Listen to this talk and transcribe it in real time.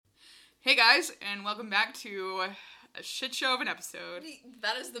Hey guys, and welcome back to a shit show of an episode.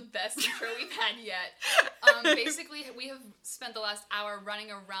 That is the best intro we've had yet. Basically, we have spent the last hour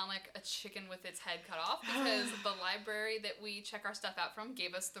running around like a chicken with its head cut off because the library that we check our stuff out from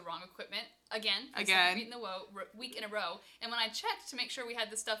gave us the wrong equipment again. Week in a row. And when I checked to make sure we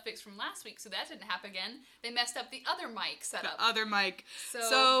had the stuff fixed from last week so that didn't happen again, they messed up the other mic setup. The other mic.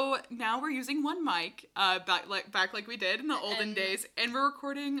 So now we're using one mic, back like we did in the olden days, and we're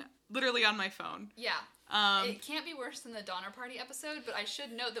recording literally on my phone. Yeah. It can't be worse than the Donner Party episode, but I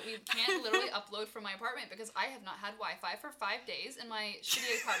should note that we can't literally upload from my apartment because I have not had Wi-Fi for 5 days in my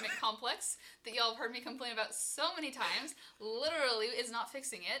shitty apartment complex that y'all have heard me complain about so many times. Literally is not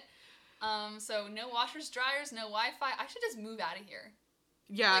fixing it. So no washers, dryers, no Wi-Fi. I should just move out of here.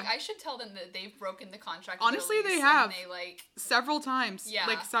 Yeah. Like, I should tell them that they've broken the contract. Honestly, they have. And they, several times. Yeah.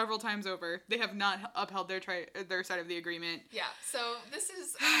 Like, several times over. They have not upheld their side of the agreement. Yeah. So this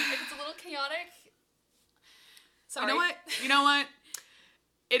is, if it's a little chaotic... Sorry. You know what?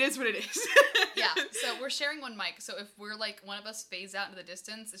 It is what it is. Yeah, so we're sharing one mic, so if we're like, one of us fades out into the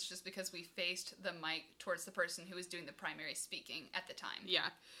distance, it's just because we faced the mic towards the person who was doing the primary speaking at the time. Yeah.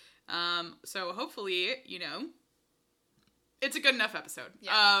 So hopefully, it's a good enough episode.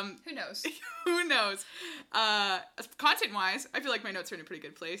 Yeah. Who knows? Who knows? Content-wise, I feel like my notes are in a pretty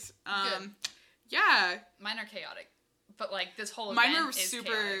good place. Good. Yeah. Mine are chaotic. But, like, this whole event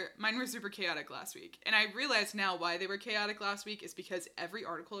chaotic. Mine were super chaotic last week. And I realize now why they were chaotic last week is because every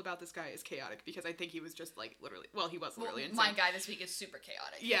article about this guy is chaotic. Because I think he was just, like, literally... Well, he was literally insane. My guy this week is super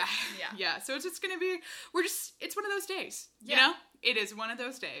chaotic. Yeah. Yeah. So it's just gonna be... It's one of those days. Yeah. You know? It is one of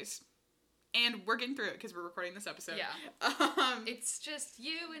those days. And we're getting through it because we're recording this episode. Yeah. It's just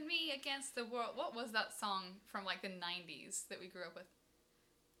you and me against the world. What was that song from, like, the 90s that we grew up with?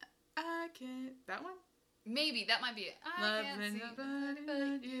 I can't... That one? Maybe, that might be it. I can't see nobody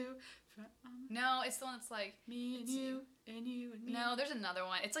but you. No, it's the one that's like... Me and you, and you and me. No, there's another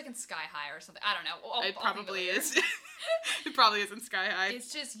one. It's like in Sky High or something. I don't know. It probably is. It probably is in Sky High.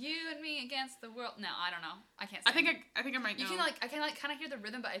 It's just you and me against the world. No, I don't know. I can't sing. I think I might know. I can kind of hear the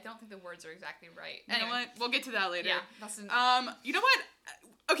rhythm, but I don't think the words are exactly right. You know what? We'll get to that later. Yeah. You know what?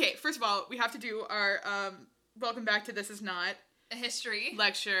 Okay, first of all, we have to do our welcome back to This Is Not... A history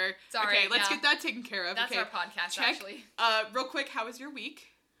lecture. Sorry, okay, let's get that taken care of. That's okay. our podcast, Check. actually. Real quick, how was your week?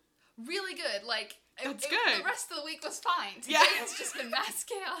 Really good. Like, that's good. The rest of the week was fine. Today it's just been mass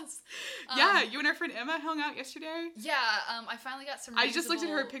chaos. Yeah, you and our friend Emma hung out yesterday. Yeah, I finally got some. I just looked at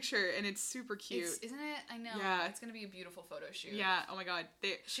her picture and it's super cute. Isn't it? I know. Yeah. It's gonna be a beautiful photo shoot. Yeah. Oh my god.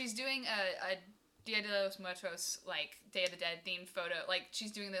 She's doing a Dia de los Muertos, like, Day of the Dead themed photo. Like,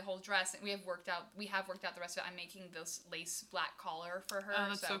 she's doing the whole dress, and we have worked out the rest of it. I'm making this lace black collar for her. Oh,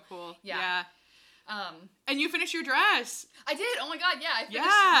 that's so cool. Yeah. And you finished your dress. I did. Oh my god, yeah. I finished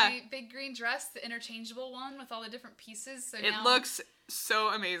my big green dress, the interchangeable one with all the different pieces. So it looks so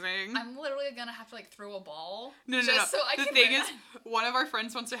amazing. I'm literally gonna have to, like, throw a ball. No. So the thing is, one of our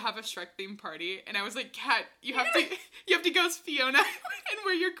friends wants to have a Shrek themed party, and I was like, Kat, you have to go as Fiona and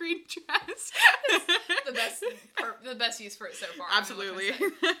wear your green dress. the best use for it so far. Absolutely.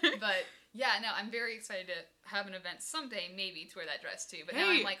 But yeah, no, I'm very excited to have an event someday, maybe, to wear that dress too. But hey, now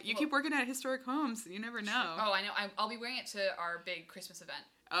I'm like, you keep working at historic homes. You never know. Oh, I know. I'll be wearing it to our big Christmas event.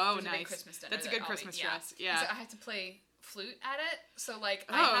 Oh, There's nice. A big Christmas dinner. That's a good Christmas dress. Yeah. So I have to play flute at it, so like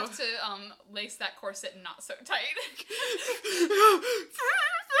I have to lace that corset not so tight.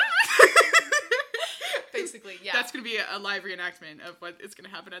 Basically, yeah. That's gonna be a live reenactment of what is gonna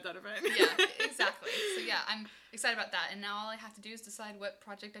happen at that event. Yeah, exactly. So yeah, I'm excited about that, and now all I have to do is decide what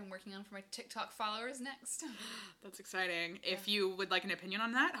project I'm working on for my TikTok followers next. That's exciting. Yeah. If you would like an opinion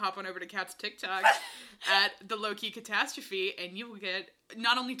on that, hop on over to Kat's TikTok at the Low Key Catastrophe, and you will get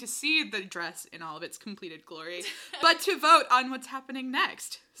not only to see the dress in all of its completed glory, but to vote on what's happening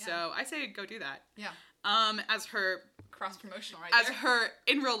next. Yeah. So I say go do that. Yeah. As her cross-promotional right as there. her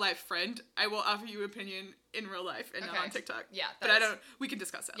in real life friend, I will offer you opinion in real life and not on TikTok. Yeah. But we can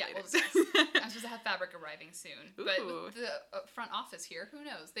discuss that later. We'll discuss. I'm supposed to have fabric arriving soon. Ooh. But with the front office here, who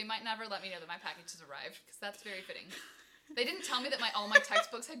knows? They might never let me know that my package has arrived, because that's very fitting. They didn't tell me that all my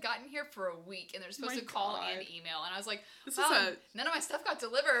textbooks had gotten here for a week, and they're supposed to call and email. And I was like, none of my stuff got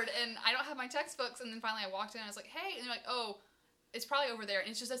delivered, and I don't have my textbooks. And then finally I walked in, and I was like, hey. And they're like, oh, it's probably over there. And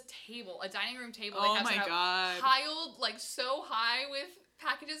it's just a table, a dining room table. Oh my god. Piled, like, so high with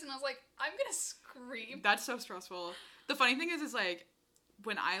packages. And I was like, I'm gonna scream. That's so stressful. The funny thing is like,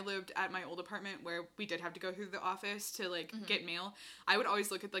 when I lived at my old apartment where we did have to go through the office to, like, get mail, I would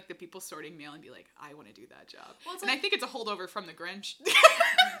always look at, like, the people sorting mail and be like, I want to do that job. Well, and I think it's a holdover from the Grinch.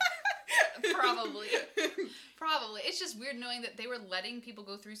 Probably. Probably. It's just weird knowing that they were letting people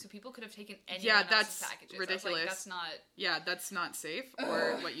go through so people could have taken anyone else's packages. Ridiculous. I was like, that's not... Yeah, that's not safe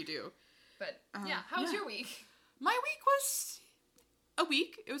or what you do. But, yeah. How was your week? My week was a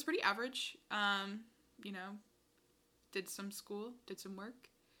week. It was pretty average. You know, did some school, did some work,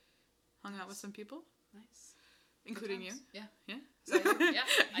 hung out with some people. Nice. Including you. Yeah. Yeah. Yeah,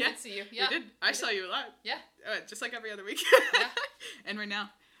 I did see you. Yeah. You did. I saw you a lot. Yeah. Just like every other week. Yeah. And right now.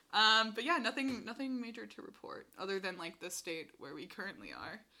 But yeah, nothing major to report other than like the state where we currently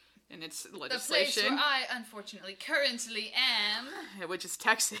are in its legislation. The place where I unfortunately currently am. Which is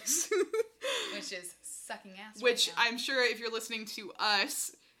Texas. Which is sucking ass. Which right now. I'm sure if you're listening to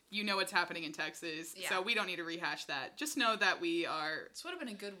us, you know what's happening in Texas. Yeah. So we don't need to rehash that. Just know that we are... This would have been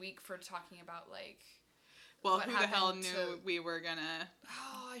a good week for talking about like... Well, what who the hell happened knew we were gonna...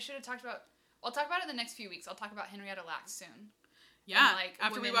 Oh, I should have talked about... I'll talk about it in the next few weeks. I'll talk about Henrietta Lacks soon. Yeah, And, like,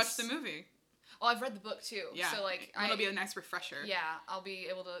 after we watch the movie. Well, I've read the book too. Yeah, So like... it'll be a nice refresher. Yeah, I'll be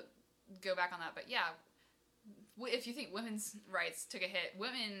able to go back on that. But yeah, if you think women's rights took a hit,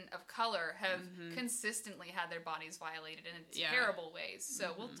 women of color have consistently had their bodies violated in terrible ways.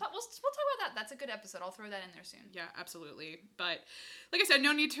 So we'll talk about that. That's a good episode. I'll throw that in there soon. Yeah, absolutely. But like I said,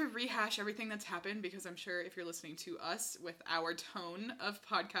 no need to rehash everything that's happened because I'm sure if you're listening to us with our tone of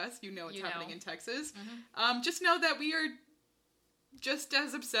podcast, you know what's happening in Texas. Just know that we are just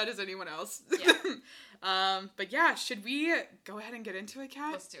as upset as anyone else. Yeah. But yeah, should we go ahead and get into it,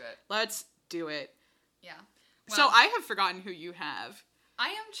 Kat? Let's do it. Let's do it. Yeah. So I have forgotten who you have. I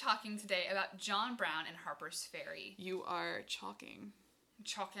am talking today about John Brown and Harper's Ferry. You are chalking.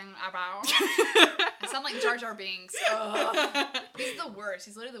 Talking about... I sound like Jar Jar Binks. He's the worst.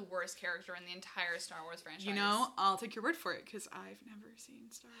 He's literally the worst character in the entire Star Wars franchise. You know, I'll take your word for it because I've never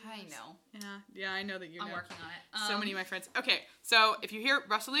seen Star Wars. I know. Yeah, I know that you know. I'm working on it. So many of my friends. Okay, so if you hear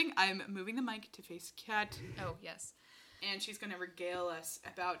rustling, I'm moving the mic to face Kat. Oh, yes. And she's going to regale us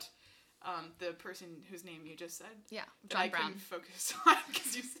about the person whose name you just said. Yeah, that John I Brown. couldn't focus on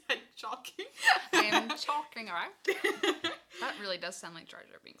because you said chalking. I am chalking, alright? That really does sound like Jar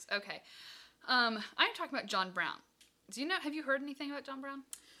Jar Binks. Okay. I'm talking about John Brown. Have you heard anything about John Brown?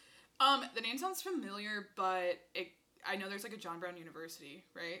 The name sounds familiar, but I know there's like a John Brown University,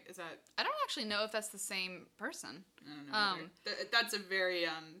 right? Is that... I don't actually know if that's the same person. I don't know either. That's a very...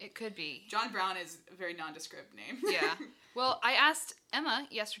 It could be. John Brown is a very nondescript name. Yeah. Well, I asked Emma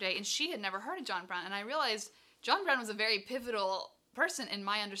yesterday, and she had never heard of John Brown, and I realized John Brown was a very pivotal person in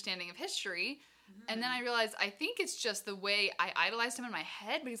my understanding of history. And then I realized I think it's just the way I idolized him in my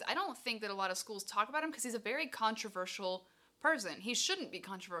head, because I don't think that a lot of schools talk about him because he's a very controversial person. He shouldn't be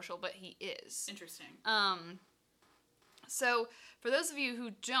controversial, but he is. Interesting. So, for those of you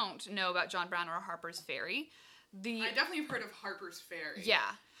who don't know about John Brown or Harper's Ferry, I definitely have heard of Harper's Ferry. Yeah.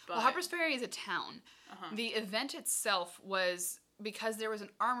 But... Well, Harper's Ferry is a town. The event itself was because there was an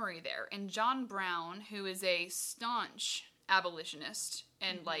armory there, and John Brown, who is a staunch abolitionist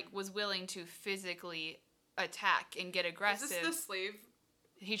and was willing to physically attack and get aggressive. Is this the slave?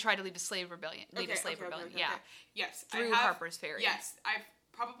 He tried to lead a slave rebellion. Okay. Yeah. Yes. Through Harper's Ferry. Yes, I've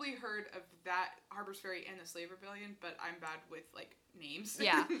probably heard of that Harper's Ferry and the slave rebellion, but I'm bad with names.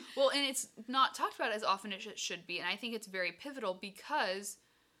 Yeah. Well, and it's not talked about as often as it should be, and I think it's very pivotal because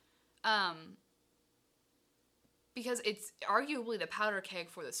it's arguably the powder keg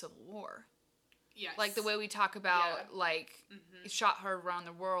for the Civil War. Yes. Like the way we talk about shot heard around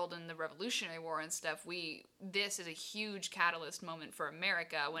the world and the Revolutionary War and stuff. This is a huge catalyst moment for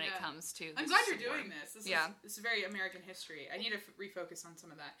America when it comes to. I'm glad you're doing this. This is very American history. I need to refocus on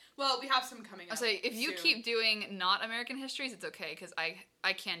some of that. Well, we have some coming up. I'll say if you soon. keep doing not American histories, it's okay because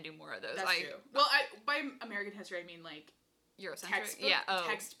I can do more of those. That's true. Well, by American history, I mean Eurocentric.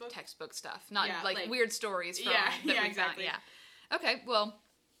 Textbook? Textbook stuff, not like weird stories from exactly. Yeah. Okay, well,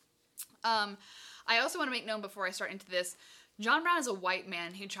 I also want to make known before I start into this, John Brown is a white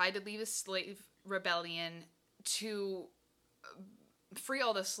man who tried to lead a slave rebellion to free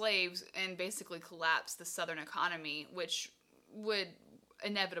all the slaves and basically collapse the Southern economy, which would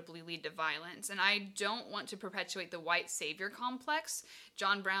inevitably lead to violence. And I don't want to perpetuate the white savior complex.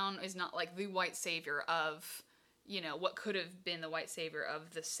 John Brown is not like the white savior of, what could have been the white savior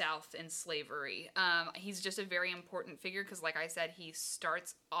of the South in slavery. He's just a very important figure because, like I said, he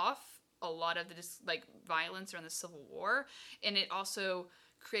starts off a lot of the violence around the Civil War, and it also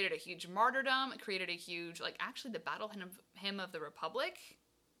created a huge martyrdom. It created a huge actually the battle hymn of the Republic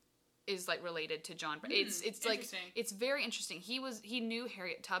is related to John Brown. It's very interesting. He knew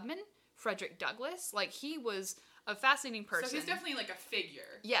Harriet Tubman, Frederick Douglass. He was a fascinating person. So he's definitely a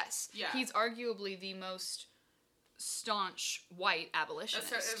figure. Yes. Yeah. He's arguably the most staunch white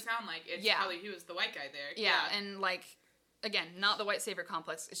abolitionist. That's what it sounded like. It's probably he was the white guy there. Yeah, and like, again, not the white savior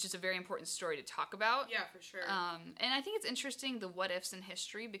complex. It's just a very important story to talk about. Yeah, for sure. And I think it's interesting the what ifs in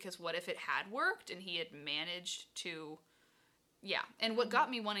history, because what if it had worked and he had managed to... Yeah, and what got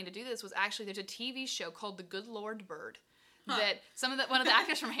me wanting to do this was actually there's a TV show called The Good Lord Bird that one of the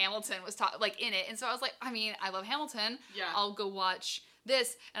actors from Hamilton was in it, and so I was like, I mean, I love Hamilton. Yeah, I'll go watch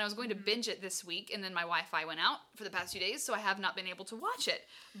this, and I was going to binge it this week, and then my Wi-Fi went out for the past few days, so I have not been able to watch it.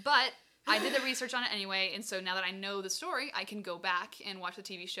 But I did the research on it anyway, and so now that I know the story, I can go back and watch the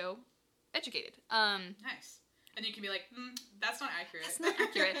TV show educated. Nice. And you can be like, that's not accurate. That's not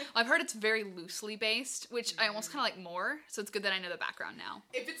accurate. Well, I've heard it's very loosely based, which I almost kind of like more, so it's good that I know the background now.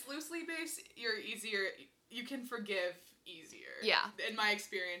 If it's loosely based, you can forgive easier. Yeah. In my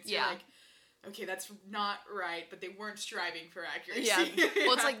experience, you're like, okay, that's not right, but they weren't striving for accuracy. Yeah.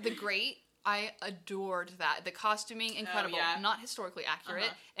 Well, it's like The Great. I adored that. The costuming, incredible. Not historically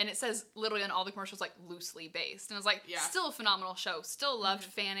accurate. And it says literally on all the commercials, like, loosely based. And I was like, still a phenomenal show. Still loved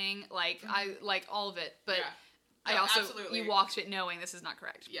Fanning. Like, I like all of it. But I also, you watched it knowing this is not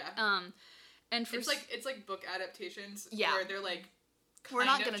correct. Yeah. And for it's like book adaptations. Yeah. Where they're like, we're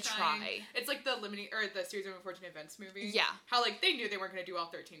not going to try. It's like the the Series of Unfortunate Events movie. Yeah. How, like, they knew they weren't going to do all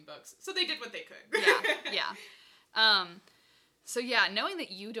 13 books. So they did what they could. Yeah. So yeah, knowing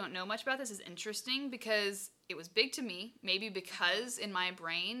that you don't know much about this is interesting because it was big to me. Maybe because in my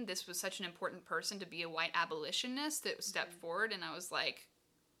brain, this was such an important person to be a white abolitionist that stepped forward, and I was like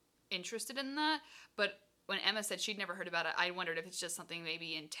interested in that. But when Emma said she'd never heard about it, I wondered if it's just something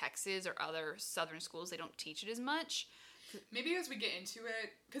maybe in Texas or other southern schools they don't teach it as much. Maybe as we get into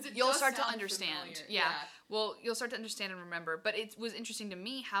it, because you'll start to understand. Yeah. Well, you'll start to understand and remember. But it was interesting to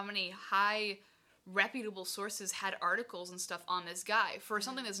me how many high reputable sources had articles and stuff on this guy for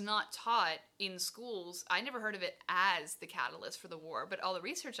something that's not taught in schools. I never heard of it as the catalyst for the war, but all the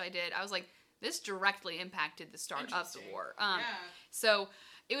research I did, I was like, this directly impacted the start of the war. So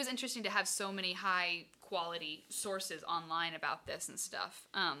it was interesting to have so many high quality sources online about this and stuff.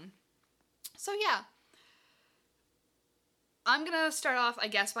 So yeah, I'm gonna start off, I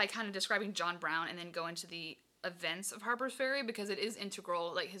guess, by kind of describing John Brown and then go into the events of Harper's Ferry, because it is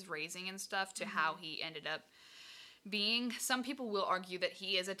integral, like his raising and stuff, to how he ended up being. Some people will argue that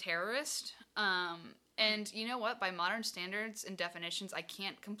he is a terrorist, and you know what, by modern standards and definitions, I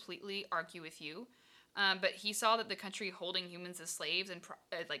can't completely argue with you, but he saw that the country holding humans as slaves and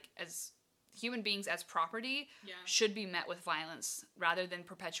as human beings as property should be met with violence rather than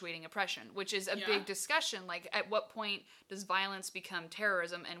perpetuating oppression, which is a big discussion. Like, at what point does violence become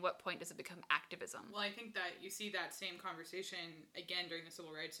terrorism, and what point does it become activism? Well, I think that you see that same conversation again during the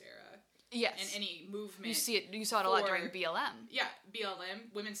Civil Rights era. Yes. And any movement. You saw it a lot during BLM. Yeah,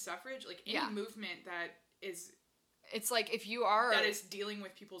 BLM, women's suffrage, like any movement that is... It's like, if you are... that is dealing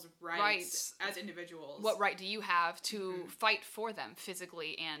with people's rights as individuals. What right do you have to fight for them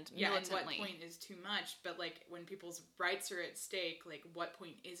physically and militantly? And what point is too much? But, like, when people's rights are at stake, like, what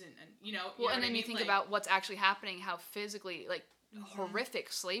point isn't? And, you know and then you think about what's actually happening, how physically, like,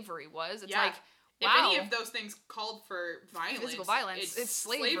 horrific slavery was. It's like, wow. If any of those things called for violence... physical violence. It's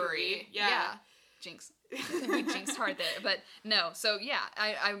slavery. Yeah. Jinx. We jinxed hard there, but no. So yeah,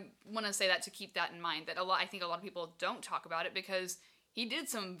 I want to say that to keep that in mind. That I think a lot of people don't talk about it because he did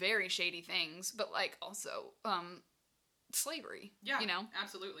some very shady things, but like also slavery. Yeah, you know,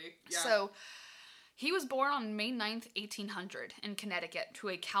 absolutely. Yeah. So he was born on May 9th, 1800 in Connecticut to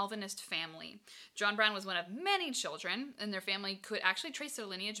a Calvinist family. John Brown was one of many children, and their family could actually trace their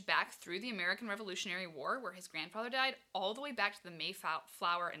lineage back through the American Revolutionary War, where his grandfather died, all the way back to the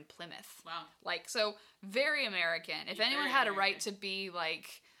Mayflower and Plymouth. Wow. Like, so very American. If anyone had a right to be, like,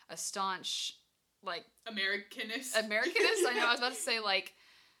 a staunch, like... Americanist? I know, I was about to say, like...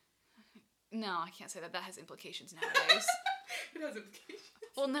 No, I can't say that. That has implications nowadays. It has implications.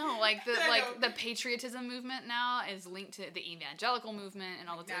 Well, no, like the patriotism movement now is linked to the evangelical movement and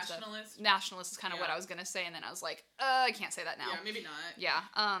all the other stuff. Nationalist is kind of what I was gonna say, and then I was like, I can't say that now. Yeah, maybe not. Yeah.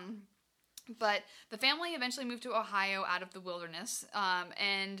 But the family eventually moved to Ohio out of the wilderness,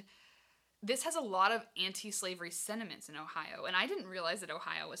 and this has a lot of anti-slavery sentiments in Ohio, and I didn't realize that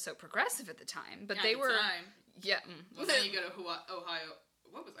Ohio was so progressive at the time. But they were. Time. Yeah. Well, then you go to Ohio.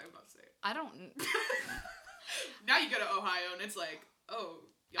 What was I about to say? I don't. Now you go to Ohio and it's like,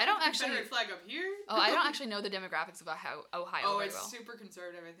 I don't actually Confederate flag up here. I don't actually know the demographics about how Ohio. It's super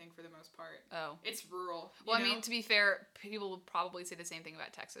conservative, I think, for the most part. It's rural. Well, I mean, to be fair, people will probably say the same thing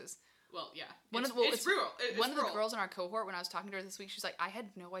about Texas. Well, yeah, it's rural. One of the girls in our cohort, when I was talking to her this week, she's like, I had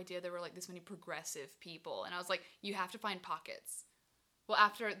no idea there were like this many progressive people, and I was like, you have to find pockets. Well,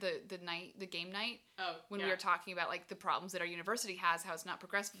 after the game night, when yeah. we were talking about like the problems that our university has, how it's not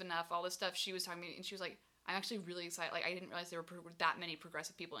progressive enough, all this stuff, she was talking to me and she was like, I'm actually really excited. Like, I didn't realize there were that many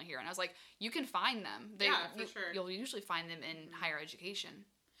progressive people in here. And I was like, you can find them. For sure. You'll usually find them in higher education.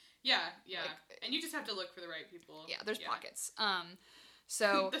 Yeah. And you just have to look for the right people. Yeah, there's pockets.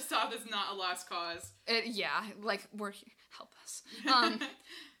 So the South is not a lost cause. Like we're here. Help us.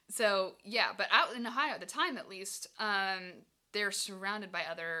 So yeah, but out in Ohio at the time, at least, they're surrounded by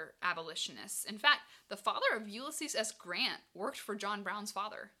other abolitionists. In fact, the father of Ulysses S. Grant worked for John Brown's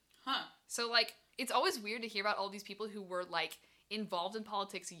father. Huh. So like, it's always weird to hear about all these people who were like involved in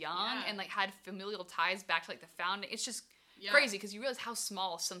politics young and like had familial ties back to like the founding. It's just crazy because you realize how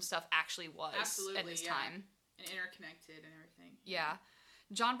small some stuff actually was at this time. And interconnected and everything. Yeah.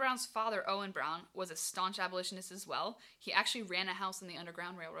 John Brown's father, Owen Brown, was a staunch abolitionist as well. He actually ran a house in the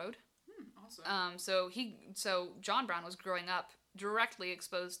Underground Railroad. Awesome. So John Brown was growing up directly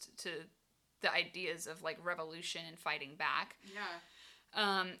exposed to the ideas of like revolution and fighting back.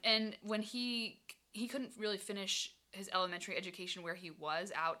 Yeah. And when he couldn't really finish his elementary education where he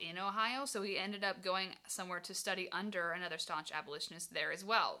was out in Ohio, so he ended up going somewhere to study under another staunch abolitionist there as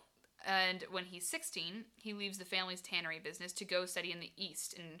well. And when he's 16, he leaves the family's tannery business to go study in the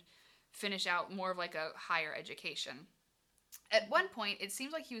East and finish out more of like a higher education. At one point, it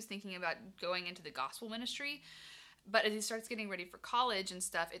seems like he was thinking about going into the gospel ministry, but as he starts getting ready for college and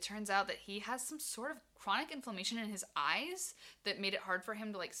stuff, it turns out that he has some sort of chronic inflammation in his eyes that made it hard for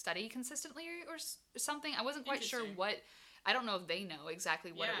him to like study consistently or something. I wasn't quite sure what. I don't know if they know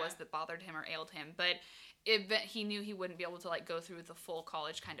exactly what it was that bothered him or ailed him, but he knew he wouldn't be able to like go through the full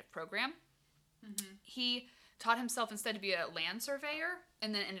college kind of program. Mm-hmm. He taught himself instead to be a land surveyor,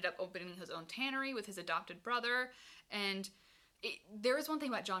 and then ended up opening his own tannery with his adopted brother. And there is one thing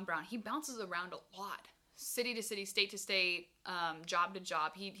about John Brown. He bounces around a lot. City to city, state to state, job to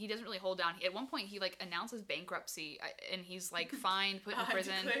job. He doesn't really hold down. At one point, he like announces bankruptcy, and he's like fined, put in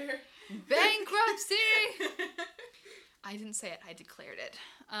prison. Bankruptcy! I didn't say it. I declared it.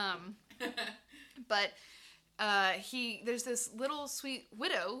 But there's this little sweet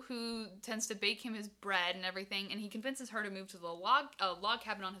widow who tends to bake him his bread and everything, and he convinces her to move to the log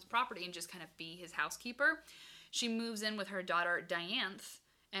cabin on his property and just kind of be his housekeeper. She moves in with her daughter Dianthe,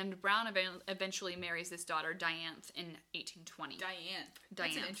 and Brown eventually marries this daughter Dianthe in 1820. Dianthe.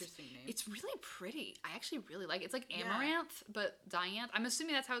 That's an interesting name. It's really pretty. I actually really like it. It's like Amaranth, but Dianthe. I'm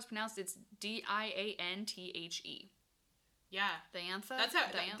assuming that's how it's pronounced. It's Dianthe. Yeah. Dianthe? That's how,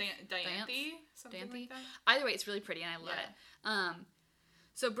 Dianthe? Something like that? Either way, it's really pretty, and I love it.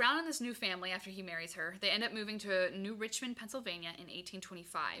 So Brown and this new family, after he marries her, they end up moving to New Richmond, Pennsylvania in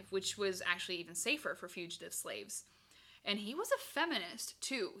 1825, which was actually even safer for fugitive slaves. And he was a feminist,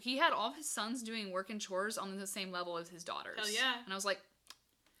 too. He had all of his sons doing work and chores on the same level as his daughters. Hell yeah. And I was like,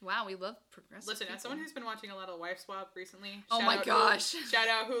 wow, we love progressive Listen, people. as someone who's been watching a lot of Wife Swap recently... Oh my gosh. Shout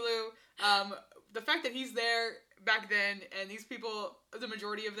out Hulu. The fact that he's there back then, and these people, the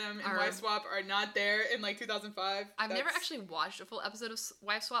majority of them in Wife Swap are not there in like 2005. I've never actually watched a full episode of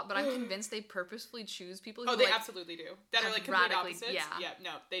Wife Swap, but I'm convinced they purposefully choose people who they absolutely do. That are like complete opposites. Yeah,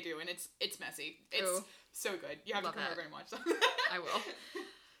 no, they do, and it's messy. It's so good. You have to come over and watch them. I will.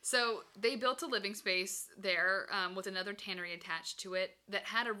 So they built a living space there with another tannery attached to it that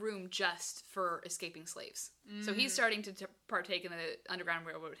had a room just for escaping slaves. Mm. So he's starting to partake in the Underground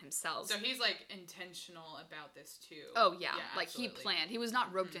Railroad himself. So he's like intentional about this too. Oh yeah, like absolutely. He planned. He was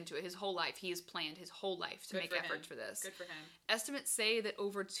not roped into it his whole life. He has planned his whole life to make efforts for this. Good for him. Estimates say that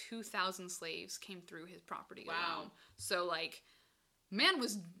over 2,000 slaves came through his property alone. So like, man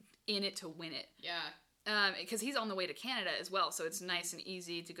was in it to win it. Yeah. Because he's on the way to Canada as well, so it's nice and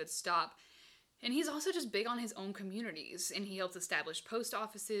easy to good stop. And he's also just big on his own communities, and he helps establish post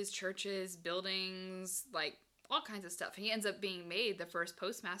offices, churches, buildings, like all kinds of stuff. He ends up being made the first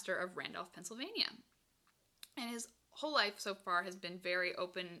postmaster of Randolph, Pennsylvania. And his whole life so far has been very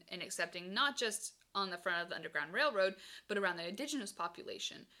open and accepting, not just on the front of the Underground Railroad, but around the indigenous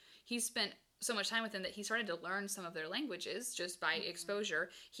population. He's spent so much time with them that he started to learn some of their languages just by exposure.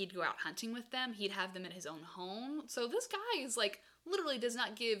 He'd go out hunting with them. He'd have them at his own home. So this guy is like literally does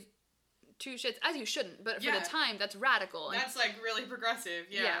not give two shits, as you shouldn't, but for the time, that's radical. That's like really progressive.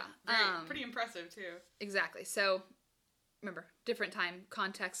 Yeah. Pretty impressive too. Exactly. So remember, different time,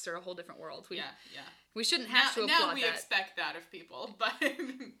 contexts are a whole different world. We shouldn't have to applaud that. Now we expect that of people, but...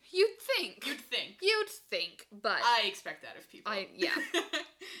 You'd think. You'd think, but... I expect that of people.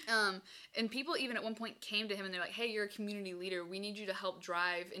 And people even at one point came to him and they're like, hey, you're a community leader. We need you to help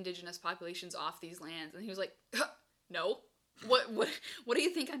drive indigenous populations off these lands. And he was like, no. What do you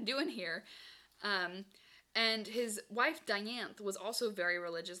think I'm doing here? And his wife, Dianthe, was also very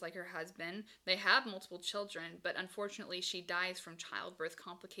religious like her husband. They have multiple children, but unfortunately she dies from childbirth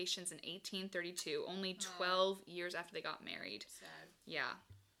complications in 1832, only 12 years after they got married. Sad. Yeah.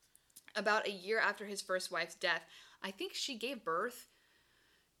 About a year after his first wife's death, I think she gave birth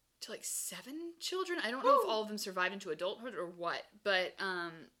to like 7 children. I don't know if all of them survived into adulthood or what, but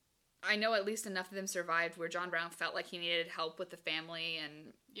I know at least enough of them survived where John Brown felt like he needed help with the family,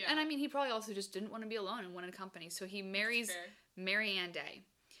 and I mean, he probably also just didn't want to be alone and wanted company, so he marries Mary Ann Day.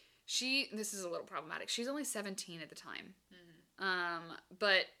 This is a little problematic. She's only 17 at the time.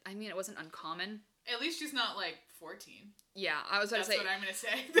 But I mean, it wasn't uncommon. At least she's not like 14. Yeah, I was about to say. That's what I'm gonna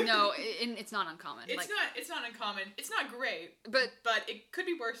say. No, it's not uncommon. It's not uncommon. It's not great. But it could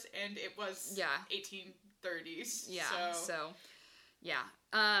be worse, and it was 1830s. Yeah. So yeah.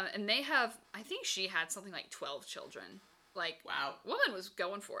 And they have. I think she had something like 12 children. Like, wow, woman was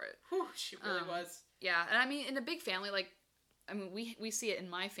going for it. Whew, she really was. Yeah, and I mean, in a big family, like, I mean, we see it in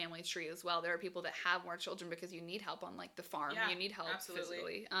my family tree as well. There are people that have more children because you need help on like the farm. You need help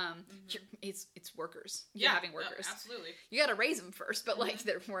physically. It's workers. You're having workers. Absolutely. You got to raise them first, but like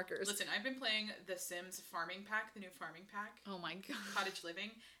they're workers. Listen, I've been playing The Sims Farming Pack, the new farming pack. Oh my god. Cottage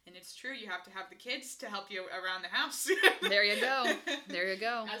living, and it's true. You have to have the kids to help you around the house. There you go. There you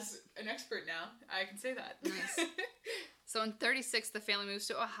go. As an expert now, I can say that. Nice. So in 36, the family moves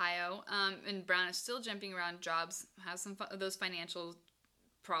to Ohio, and Brown is still jumping around jobs, has some of those financial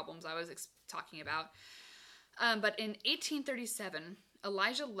problems I was talking about. But in 1837,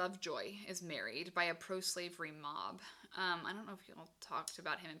 Elijah Lovejoy is married by a pro-slavery mob. I don't know if you all talked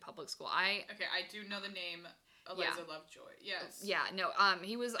about him in public school. I do know the name Elijah Lovejoy. Yes. Yeah, no,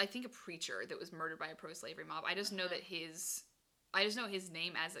 he was, I think, a preacher that was murdered by a pro-slavery mob. I just know that his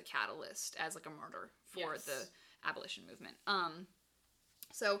name as a catalyst, as like a martyr for the abolition movement. And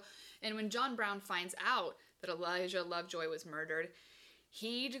when John Brown finds out that Elijah Lovejoy was murdered,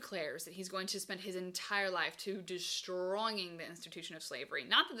 he declares that he's going to spend his entire life to destroying the institution of slavery.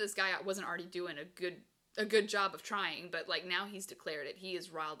 Not that this guy wasn't already doing a good job of trying, but like now he's declared it. He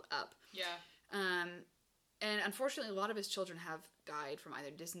is riled up. Yeah. And unfortunately, a lot of his children have died from either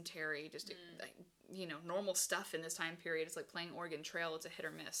dysentery, just like, normal stuff in this time period. It's like playing Oregon Trail. It's a hit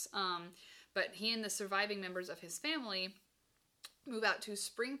or miss. But he and the surviving members of his family move out to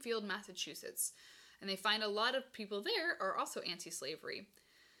Springfield, Massachusetts, and they find a lot of people there are also anti-slavery.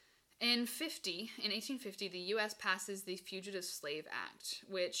 In 1850, the U.S. passes the Fugitive Slave Act,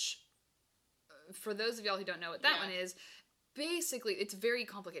 which, for those of y'all who don't know what that one is, basically, it's very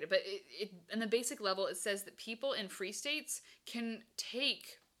complicated, but it in the basic level, it says that people in free states can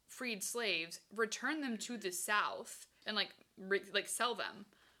take freed slaves, return them to the South, and like sell them.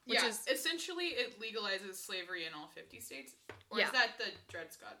 Which is essentially it legalizes slavery in all 50 states. Or is that the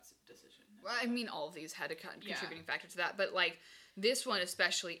Dred Scott's decision? Well, I mean, all of these had a contributing factor to that, but like this one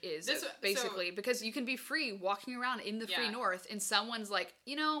especially is because you can be free walking around in the free North, and someone's like,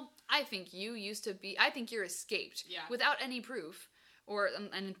 I think you're escaped without any proof, and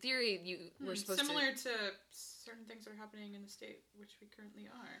in theory you were supposed similar to certain things that are happening in the state which we currently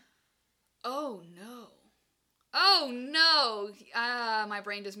are. Oh no! My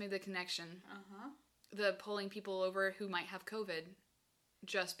brain just made the connection. The pulling people over who might have COVID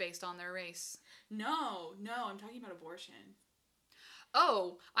just based on their race. No, I'm talking about abortion.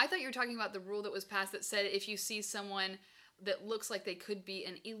 Oh, I thought you were talking about the rule that was passed that said if you see someone that looks like they could be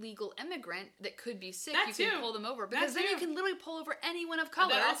an illegal immigrant that could be sick, you can pull them over. Because then you can literally pull over anyone of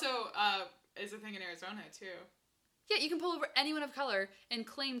color. That also is a thing in Arizona, too. Yeah, you can pull over anyone of color and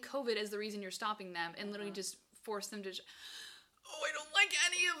claim COVID as the reason you're stopping them and literally just force them to... Oh, I don't like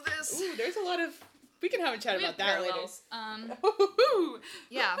any of this. Ooh, there's a lot of... We can have a chat about that later.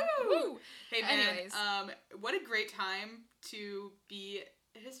 Yeah. Woo. Hey, man. Anyways. What a great time to be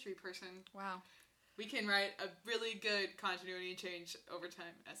a history person. Wow. We can write a really good continuity change over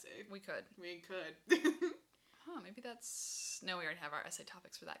time essay. We could. Maybe that's... No, we already have our essay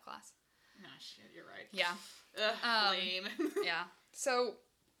topics for that class. No, shit, you're right. Yeah. Lame. Yeah. So,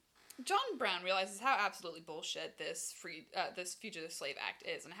 John Brown realizes how absolutely bullshit this Fugitive Slave Act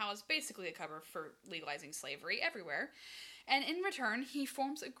is, and how it's basically a cover for legalizing slavery everywhere. And in return, he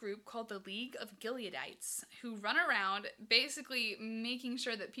forms a group called the League of Gileadites, who run around basically making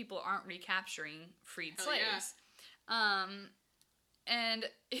sure that people aren't recapturing freed slaves. Yeah. And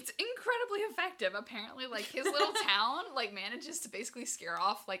it's incredibly effective. Apparently, like, his little town, like, manages to basically scare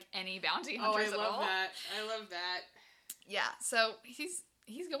off, like, any bounty hunters at all. I love that. Yeah, so he's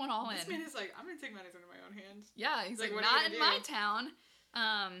going all in. This man is like, I'm going to take matters into my own hands. Yeah, he's like not in my town.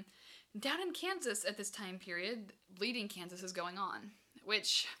 Down in Kansas at this time period, Bleeding Kansas is going on,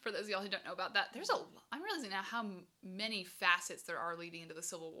 which, for those of y'all who don't know about that, I'm realizing now how many facets there are leading into the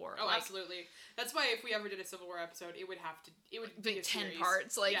Civil War. Oh, absolutely. That's why if we ever did a Civil War episode, it would be a 10 series.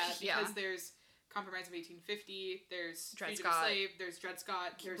 parts. Because there's Compromise of 1850, there's Dred Fugitive Scott. Slave, there's Dred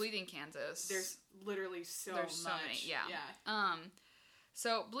Scott, there's Bleeding Kansas. There's literally so There's so much. many, yeah.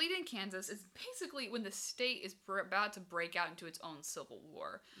 So Bleeding Kansas is basically when the state is about to break out into its own civil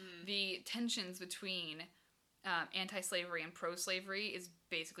war. The tensions between anti-slavery and pro-slavery is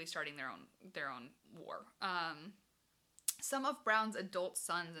basically starting their own war. Some of Brown's adult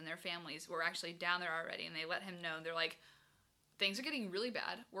sons and their families were actually down there already, and they let him know. They're like, things are getting really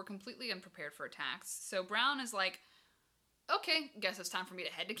bad. We're completely unprepared for attacks. So Brown is like, okay, guess it's time for me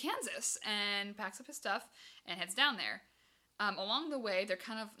to head to Kansas, and packs up his stuff and heads down there. Along the way, they're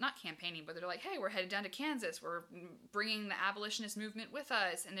kind of, not campaigning, but they're like, hey, we're headed down to Kansas. We're bringing the abolitionist movement with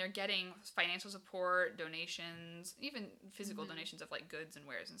us. And they're getting financial support, donations, even physical donations of, like, goods and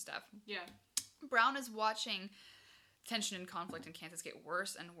wares and stuff. Yeah. Brown is watching tension and conflict in Kansas get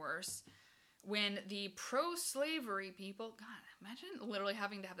worse and worse when the pro-slavery people, God, imagine literally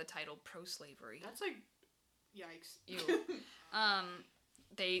having to have the title pro-slavery. That's like, yikes. Ew.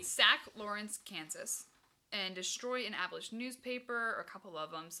 They sack Lawrence, Kansas, and destroy an abolitionist newspaper, or a couple of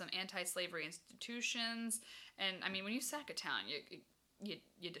them, some anti-slavery institutions, and I mean, when you sack a town, you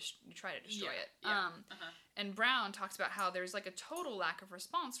try to destroy it. Yeah. And Brown talks about how there's like a total lack of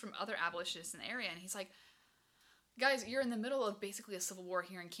response from other abolitionists in the area, and he's like, guys, you're in the middle of basically a civil war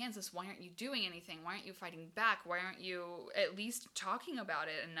here in Kansas. Why aren't you doing anything? Why aren't you fighting back? Why aren't you at least talking about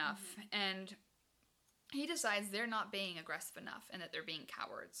it enough? And he decides they're not being aggressive enough and that they're being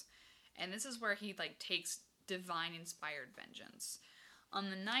cowards. And this is where he, like, takes divine-inspired vengeance. On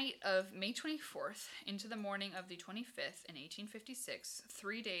the night of May 24th into the morning of the 25th in 1856,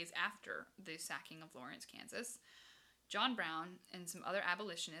 3 days after the sacking of Lawrence, Kansas, John Brown and some other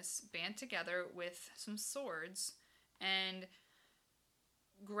abolitionists band together with some swords and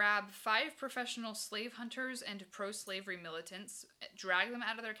grab 5 professional slave hunters and pro-slavery militants, drag them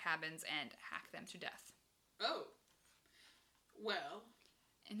out of their cabins, and hack them to death. Oh. Well.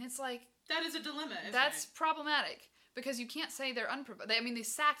 And it's like... That is a dilemma, isn't That's it? problematic. Because you can't say they're unprovoked. They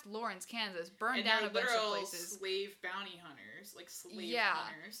sacked Lawrence, Kansas, burned down a bunch of places. Slave bounty hunters, like slave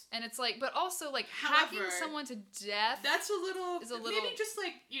hunters. And it's like, but also like However, hacking someone to death. That's a little. Maybe just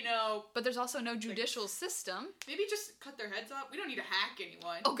like, you know. But there's also no judicial system. Maybe just cut their heads off. We don't need to hack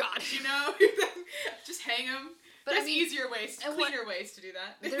anyone. Oh God. You know, just hang them. But there's easier ways, cleaner ways to do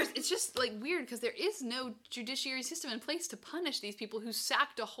that. It's just like weird because there is no judiciary system in place to punish these people who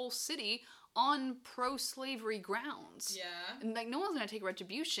sacked a whole city on pro-slavery grounds. Yeah. And, like, no one's gonna take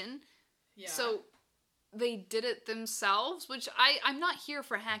retribution. Yeah. So, they did it themselves, which I'm not here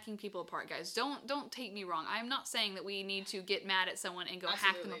for hacking people apart, guys. Don't take me wrong. I'm not saying that we need to get mad at someone and go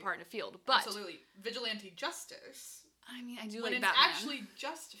hack them apart in a field. But absolutely. Vigilante justice. I mean, I do when like it's Batman. actually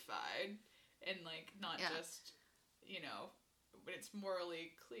justified and, like, not just, you know, when it's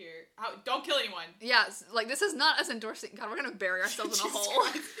morally clear. Don't kill anyone. Yeah, like, this is not us endorsing. God, we're gonna bury ourselves in a hole.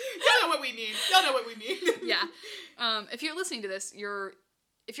 Y'all know what we mean. Y'all know what we mean. Yeah. If you're listening to this,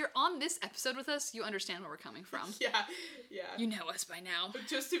 if you're on this episode with us, you understand where we're coming from. Yeah. Yeah. You know us by now.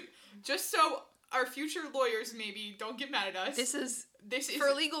 Just so our future lawyers maybe don't get mad at us. This is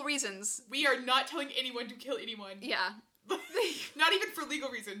for legal reasons. We are not telling anyone to kill anyone. Yeah. Not even for legal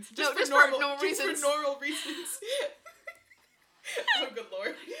reasons. Just for normal reasons. Oh, good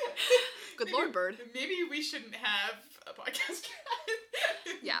lord. Good lord, bird. Maybe we shouldn't have a podcast.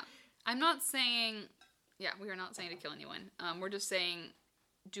 Yeah. I'm not saying... Yeah, we are not saying to kill anyone. We're just saying,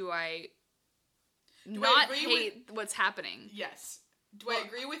 do I hate what's happening? Yes. Do I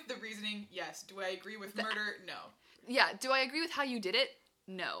agree with the reasoning? Yes. Do I agree with murder? No. Yeah. Do I agree with how you did it?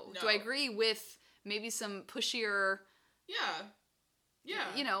 No. Do I agree with maybe some pushier... Yeah.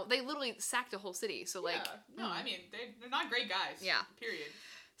 Yeah. You know, they literally sacked a whole city, so like... Yeah. No, I mean, they're not great guys. Yeah. Period.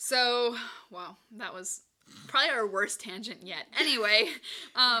 So, wow, that was probably our worst tangent yet. Anyway.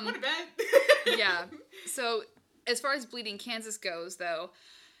 What a bad. Yeah. So, as far as Bleeding Kansas goes, though,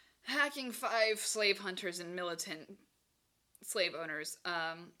 hacking 5 slave hunters and militant slave owners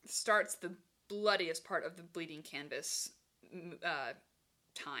starts the bloodiest part of the Bleeding Kansas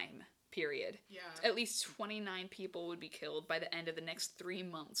time period. Yeah. At least 29 people would be killed by the end of the next 3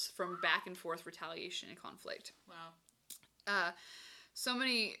 months from back and forth retaliation and conflict. Wow.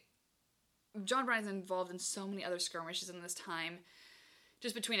 John Brown is involved in so many other skirmishes in this time,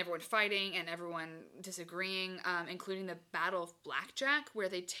 just between everyone fighting and everyone disagreeing, including the Battle of Blackjack, where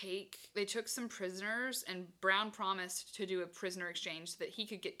they took some prisoners, and Brown promised to do a prisoner exchange so that he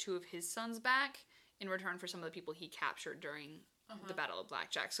could get 2 of his sons back in return for some of the people he captured during the Battle of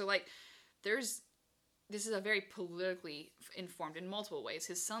Blackjack. So, like, this is a very politically informed in multiple ways.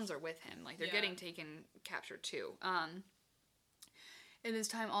 His sons are with him. Like, they're getting captured too. In this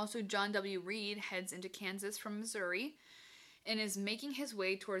time, also, John W. Reed heads into Kansas from Missouri and is making his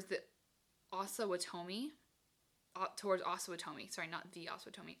way towards the Osawatomie. Sorry, not the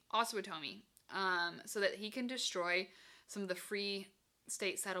Osawatomie. So that he can destroy some of the free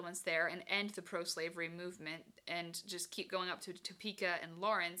state settlements there and end the pro-slavery movement and just keep going up to Topeka and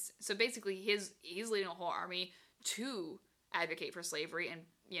Lawrence. So basically, he's leading a whole army to advocate for slavery and,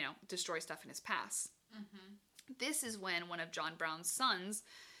 destroy stuff in his pass. Mm-hmm. This is when one of John Brown's sons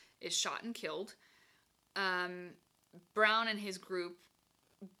is shot and killed. Brown and his group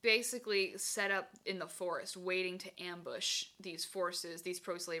basically set up in the forest waiting to ambush these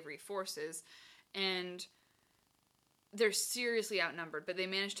pro-slavery forces, and they're seriously outnumbered, but they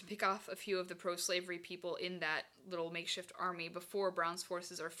managed to pick off a few of the pro-slavery people in that little makeshift army before Brown's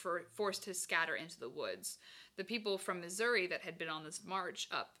forces are forced to scatter into the woods. The people from Missouri that had been on this march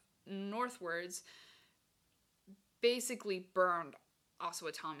up northwards basically burned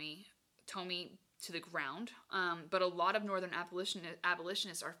Osawatomie to the ground, but a lot of northern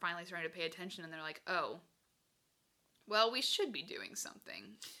abolitionists are finally starting to pay attention, and they're like, oh, well, we should be doing something.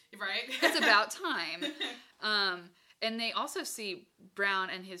 Right? It's about time. And they also see Brown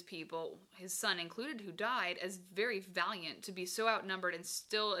and his people, his son included, who died, as very valiant to be so outnumbered and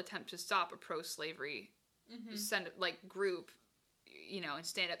still attempt to stop a pro-slavery group, and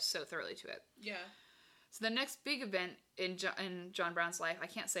stand up so thoroughly to it. Yeah. So the next big event in John Brown's life, I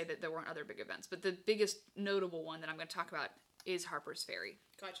can't say that there weren't other big events, but the biggest notable one that I'm going to talk about is Harper's Ferry.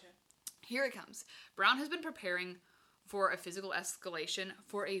 Gotcha. Here it comes. Brown has been preparing for a physical escalation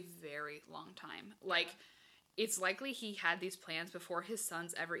for a very long time. It's likely he had these plans before his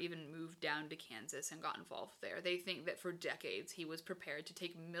sons ever even moved down to Kansas and got involved there. They think that for decades he was prepared to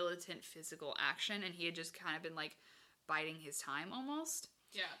take militant physical action, and he had just kind of been, biding his time almost.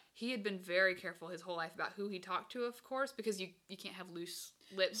 Yeah. He had been very careful his whole life about who he talked to, of course, because you can't have loose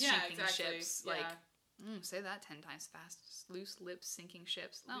lips sinking ships. Say that 10 times fast. Loose lips sinking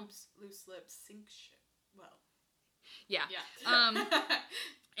ships. No. Loose lips sink ship. Well. Yeah. Yeah.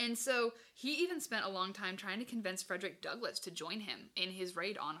 And so he even spent a long time trying to convince Frederick Douglass to join him in his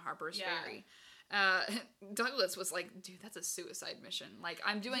raid on Harper's Ferry. Douglass was like, dude, that's a suicide mission.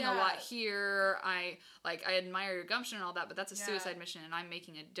 I'm doing a lot here. I admire your gumption and all that, but that's a suicide mission, and I'm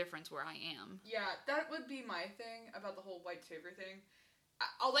making a difference where I am. Yeah, that would be my thing about the whole white savior thing.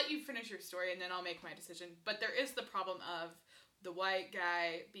 I'll let you finish your story, and then I'll make my decision. But there is the problem of the white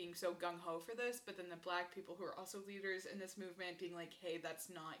guy being so gung-ho for this, but then the black people who are also leaders in this movement being like, hey,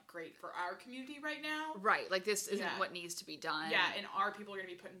 that's not great for our community right now. Right, this isn't what needs to be done. Yeah, and our people are going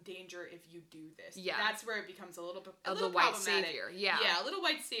to be put in danger if you do this. Yeah. That's where it becomes a little the white savior, yeah. Yeah, a little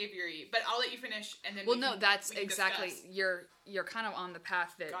white savior-y. But I'll let you finish, and then that's exactly, discuss. You're kind of on the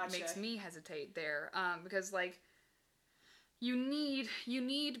path that makes me hesitate there. Because, You need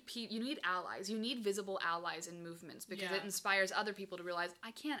allies. You need visible allies in movements because it inspires other people to realize, I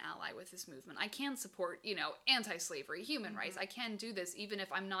can ally with this movement. I can support, anti-slavery, human rights. I can do this even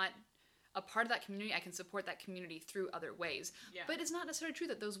if I'm not a part of that community. I can support that community through other ways. Yeah. But it's not necessarily true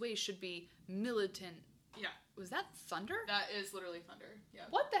that those ways should be militant. Yeah. Was that thunder? That is literally thunder. Yeah.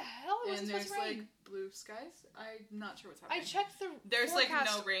 What the hell was and supposed to rain? There's blue skies. I'm not sure what's happening. I checked the There's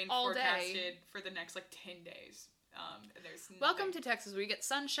forecast no rain all forecasted day. For the next 10 days. Welcome to Texas, where you get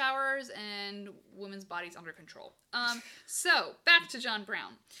sun showers and women's bodies under control. So back to John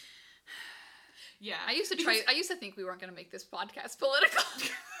Brown. Yeah, I used to think we weren't going to make this podcast political.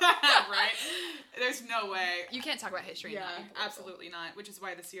 Right? There's no way. You can't talk about history. Yeah, absolutely not. Which is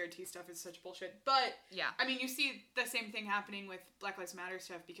why the CRT stuff is such bullshit. But yeah, I mean, you see the same thing happening with Black Lives Matter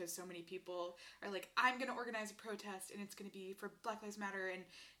stuff because so many people are like, I'm going to organize a protest and it's going to be for Black Lives Matter and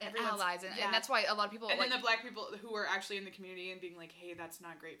allies, and that's why a lot of people. And then the black people who are actually in the community and being like, hey, that's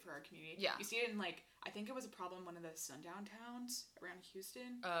not great for our community. Yeah, you see it in I think it was a problem in one of the sundown towns around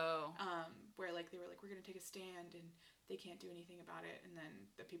Houston. Oh. Where they were like, we're gonna take a stand and they can't do anything about it, and then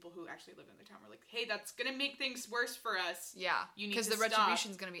the people who actually live in the town were like, hey, that's gonna make things worse for us. Yeah. Because the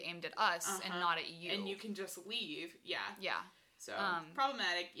retribution's gonna be aimed at us and not at you. And you can just leave. Yeah. Yeah. So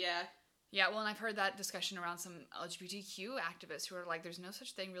problematic. Yeah. Yeah, well, and I've heard that discussion around some LGBTQ activists who are like, there's no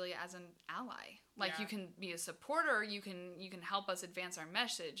such thing really as an ally. You can be a supporter, you can help us advance our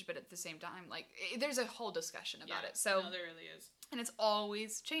message, but at the same time, there's a whole discussion about it. So no, there really is. And it's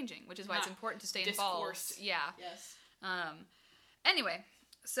always changing, which is why it's important to stay involved. Yeah. Yes. Anyway,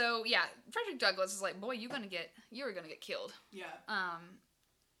 so yeah, Frederick Douglass is like, boy, you're gonna get killed. Yeah.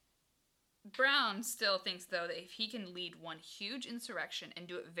 Brown still thinks, though, that if he can lead one huge insurrection and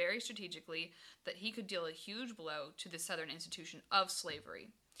do it very strategically, that he could deal a huge blow to the Southern institution of slavery.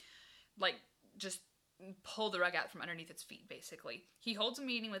 Like, just pull the rug out from underneath its feet, basically. He holds a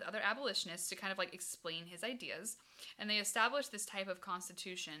meeting with other abolitionists to kind of, like, explain his ideas, and they establish this type of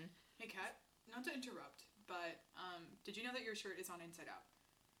constitution. Hey, Kat, not to interrupt, but did you know that your shirt is on inside out?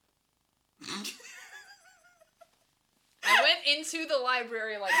 I went into the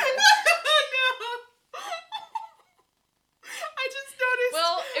library like this. No! I just noticed.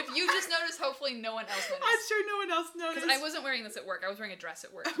 Well, if you just noticed, hopefully no one else noticed. I'm sure no one else noticed. Because I wasn't wearing this at work. I was wearing a dress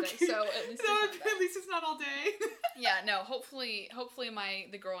at work today, Okay. so at least No, it's not that. at least it's not all day. Yeah, no. Hopefully,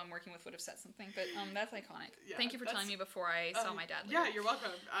 the girl I'm working with would have said something. But that's iconic. Yeah, Thank you for telling me before I saw my dad. Yeah, you're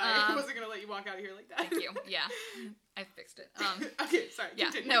welcome. I wasn't gonna let you walk out of here like that. Thank you. Yeah, I fixed it. Okay, sorry. Yeah,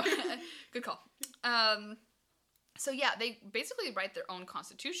 Continue. no, good call. So yeah, they basically write their own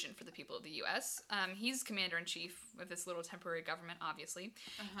constitution for the people of the U.S. He's commander-in-chief of this little temporary government, obviously.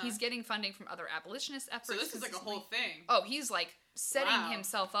 He's getting funding from other abolitionist efforts. So this is like a whole thing. Oh, he's like setting Wow.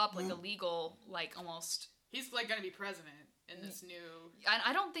 himself up like a legal, like almost... He's like gonna be president in this new...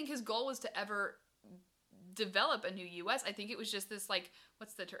 I don't think his goal was to ever develop a new U.S. I think it was just this, like,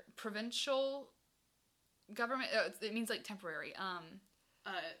 what's the term? Provincial government? It means like temporary.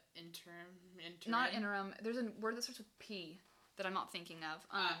 Interim. Not interim. There's a word that starts with P that I'm not thinking of.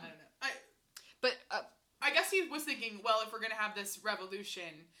 I don't know. But I guess he was thinking, well, if we're gonna have this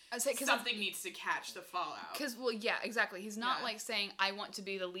revolution, something needs to catch the fallout. Because, well, yeah, exactly. He's not Yeah. like saying, I want to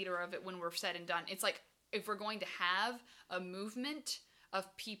be the leader of it when we're said and done. It's like, if we're going to have a movement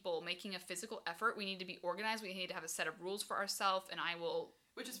of people making a physical effort, we need to be organized. We need to have a set of rules for ourselves, and I will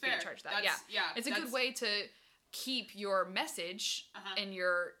Which is be fair. in charge of that. That's, Yeah. It's a good way to keep your message and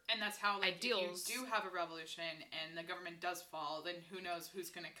your and that's how, like, ideals. if you do have a revolution and the government does fall, then who knows who's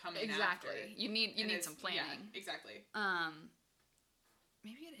gonna come in exactly. after it. You need some planning. Yeah, exactly.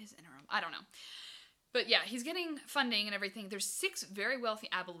 Maybe it is interim. I don't know. But yeah, he's getting funding and everything. There's 6 very wealthy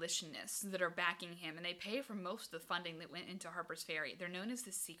abolitionists that are backing him, and they pay for most of the funding that went into Harper's Ferry. They're known as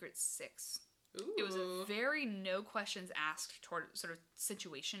the Secret Six. Ooh. It was a very no questions asked sort of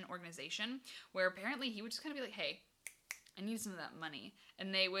situation organization where apparently he would just kind of be like, hey, I need some of that money.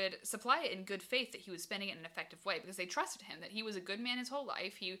 And they would supply it in good faith that he was spending it in an effective way because they trusted him, that he was a good man his whole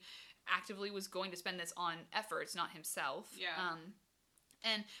life. He actively was going to spend this on efforts, not himself. Yeah.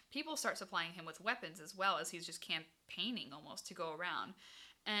 And people start supplying him with weapons as well as he's just campaigning almost to go around.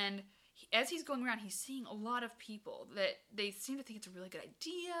 And as he's going around, he's seeing a lot of people that they seem to think it's a really good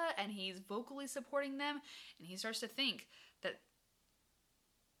idea, and he's vocally supporting them. And he starts to think that,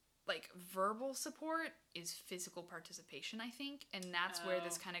 like, verbal support is physical participation, I think. And that's where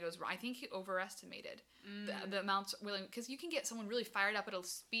this kind of goes wrong. I think he overestimated the amounts willing, because you can get someone really fired up at a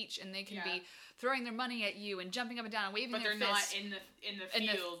speech, and they can be throwing their money at you and jumping up and down and waving their fists. But they're not in the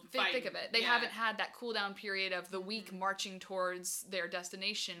field in the fighting. thick of it. They haven't had that cool down period of the week marching towards their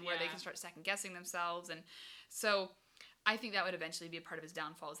destination where they can start second guessing themselves. And so I think that would eventually be a part of his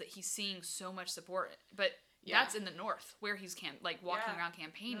downfall, is that he's seeing so much support. But that's in the North where he's walking around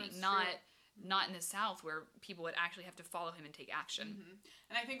campaigning, not in the South where people would actually have to follow him and take action.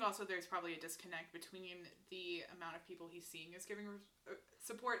 And I think also there's probably a disconnect between the amount of people he's seeing as giving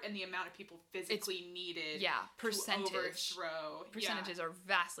support and the amount of people physically needed percentage. to overthrow. Percentages are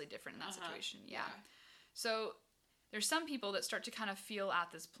vastly different in that situation. Yeah. So there's some people that start to kind of feel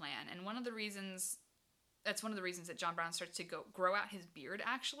out this plan. And one of the reasons that John Brown starts to grow out his beard,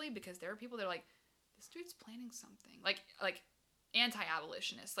 actually, because there are people that are like, this dude's planning something. Like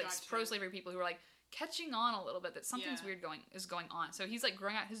anti-abolitionists, like pro-slavery people who are like catching on a little bit that something's weird is going on. So he's like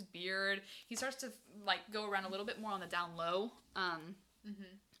growing out his beard. He starts to like go around a little bit more on the down low.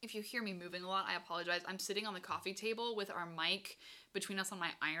 If you hear me moving a lot, I apologize. I'm sitting on the coffee table with our mic between us on my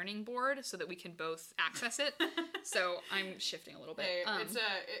ironing board so that we can both access it. So I'm shifting a little bit. Hey,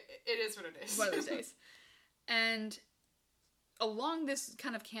 it is what it is. One of those days. And along this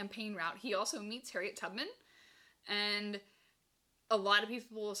kind of campaign route, he also meets Harriet Tubman, and a lot of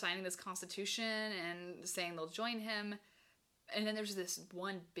people signing this constitution and saying they'll join him. And then there's this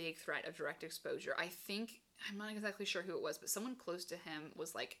one big threat of direct exposure. I'm not exactly sure who it was, but someone close to him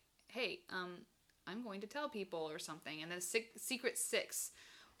was like, hey, I'm going to tell people or something. And then Secret Six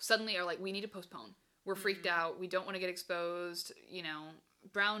suddenly are like, we need to postpone. We're freaked out. We don't want to get exposed. You know,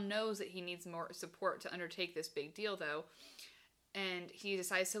 Brown knows that he needs more support to undertake this big deal, though. And he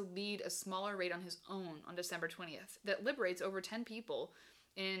decides to lead a smaller raid on his own on December 20th that liberates over 10 people.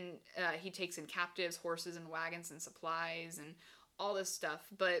 And he takes in captives, horses and wagons and supplies and all this stuff.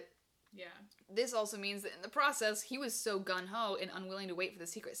 But Yeah. This also means that in the process, he was so gung-ho and unwilling to wait for the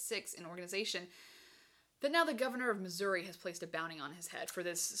Secret Six in organization that now the governor of Missouri has placed a bounty on his head for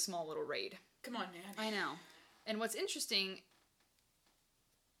this small little raid. Come on, man. I know. And what's interesting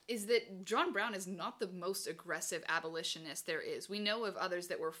is that John Brown is not the most aggressive abolitionist there is. We know of others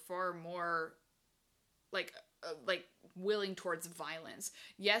that were far more, like willing towards violence.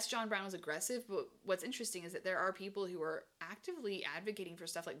 Yes, John Brown was aggressive, but what's interesting is that there are people who are actively advocating for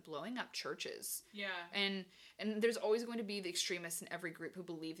stuff like blowing up churches. Yeah. And there's always going to be the extremists in every group who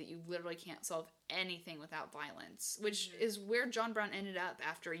believe that you literally can't solve anything without violence, which is where John Brown ended up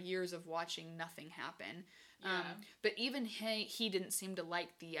after years of watching nothing happen. Yeah. But even he didn't seem to like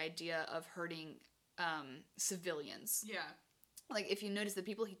the idea of hurting civilians. Yeah. Like, if you notice, the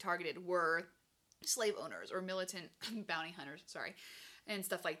people he targeted were slave owners or militant bounty hunters, and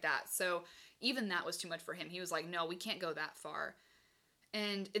stuff like that. So even that was too much for him. He was like, no, we can't go that far.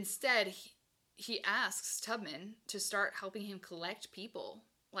 And instead, he asks Tubman to start helping him collect people,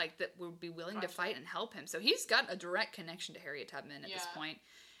 like, that would be willing to fight and help him. So he's got a direct connection to Harriet Tubman at this point.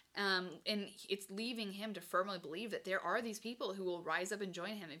 And it's leaving him to firmly believe that there are these people who will rise up and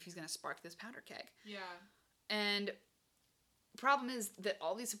join him if he's going to spark this powder keg. Yeah. And problem is that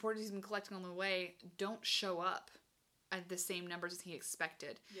all these supporters he's been collecting on the way don't show up at the same numbers as he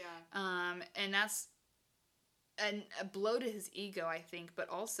expected. Yeah. And that's a blow to his ego, I think, but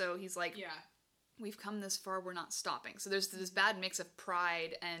also he's like, yeah, we've come this far, we're not stopping. So there's this bad mix of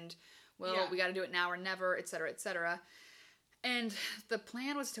pride and, well, we got to do it now or never, etc., etc. And the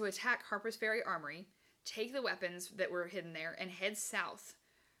plan was to attack Harper's Ferry Armory, take the weapons that were hidden there, and head south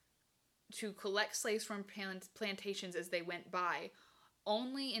to collect slaves from plantations as they went by,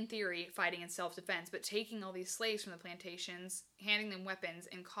 only in theory fighting in self-defense, but taking all these slaves from the plantations, handing them weapons,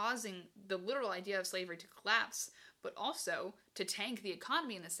 and causing the literal idea of slavery to collapse, but also to tank the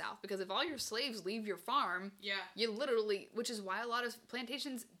economy in the South, because if all your slaves leave your farm, you literally, which is why a lot of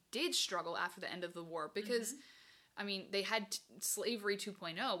plantations did struggle after the end of the war, because, I mean, they had slavery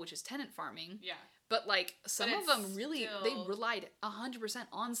 2.0, which is tenant farming, but, like, some of them really, they relied 100%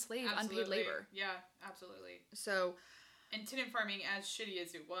 on slave unpaid labor. Yeah, absolutely. So, and tenant farming, as shitty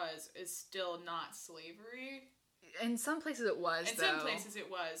as it was, is still not slavery. In some places it was, some places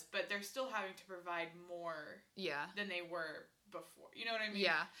it was, but they're still having to provide more than they were before. You know what I mean?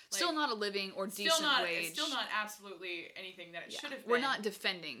 Yeah. Like, still not a living or decent wage. It's still not absolutely anything that it should have been. We're not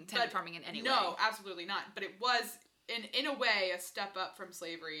defending tenant farming in any way. No, absolutely not. But it was, in a way, a step up from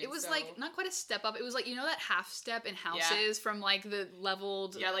slavery. It was like, not quite a step up. It was like, you know that half step in houses from like the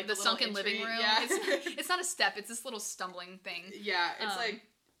leveled, like the sunken living room? Yeah. It's not a step. It's this little stumbling thing. Yeah, it's like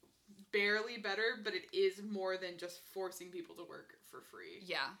barely better, but it is more than just forcing people to work for free.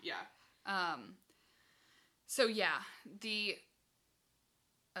 Yeah. Yeah. So yeah,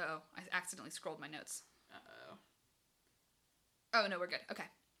 I accidentally scrolled my notes. Uh-oh. Oh, no, we're good. Okay.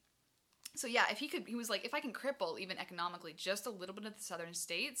 So yeah, he was like, if I can cripple, even economically, just a little bit of the southern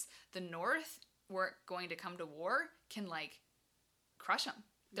states, the North weren't going to come to war, can, like, crush them.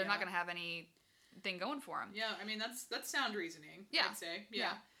 They're not going to have anything going for them. Yeah, I mean, that's sound reasoning, I'd say.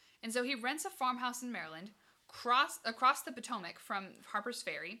 Yeah. And so he rents a farmhouse in Maryland, across the Potomac from Harper's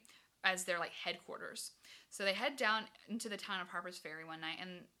Ferry as their, like, headquarters. So they head down into the town of Harper's Ferry one night,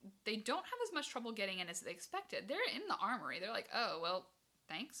 and they don't have as much trouble getting in as they expected. They're in the armory. They're like, oh, well,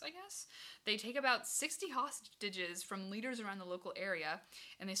 thanks, I guess. They take about 60 hostages from leaders around the local area,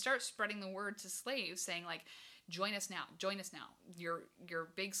 and they start spreading the word to slaves, saying, like, join us now. Your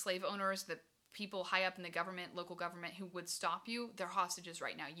big slave owners, the people high up in the government, local government, who would stop you, they're hostages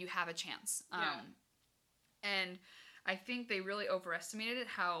right now. You have a chance. And I think they really overestimated it,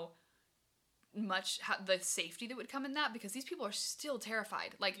 how the safety that would come in that, because these people are still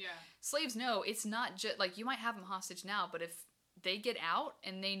terrified. Like, slaves know it's not just, like, you might have them hostage now, but if they get out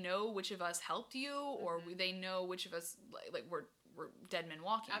and they know which of us helped you, or they know which of us, like we're dead men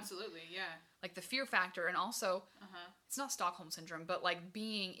walking. Absolutely, yeah. Like, the fear factor, and also, it's not Stockholm Syndrome, but, like,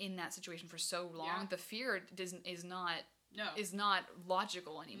 being in that situation for so long, the fear is not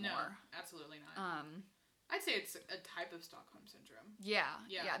logical anymore. No, absolutely not. I'd say it's a type of Stockholm Syndrome. Yeah.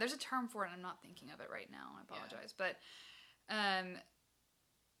 There's a term for it, and I'm not thinking of it right now. I apologize. But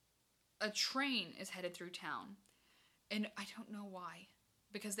a train is headed through town, and I don't know why.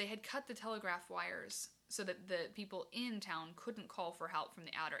 Because they had cut the telegraph wires so that the people in town couldn't call for help from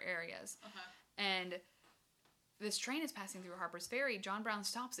the outer areas. And this train is passing through Harper's Ferry. John Brown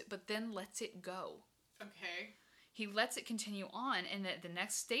stops it, but then lets it go. Okay. He lets it continue on, and at the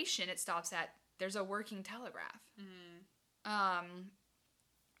next station it stops at, there's a working telegraph.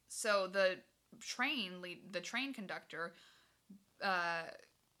 So the train conductor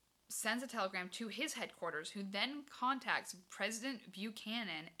sends a telegram to his headquarters, who then contacts President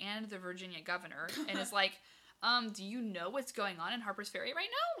Buchanan and the Virginia governor and is like, do you know what's going on in Harper's Ferry right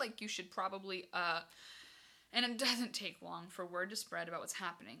now? Like, you should probably, And it doesn't take long for word to spread about what's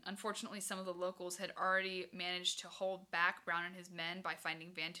happening. Unfortunately, some of the locals had already managed to hold back Brown and his men by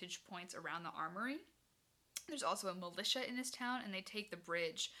finding vantage points around the armory. There's also a militia in this town, and they take the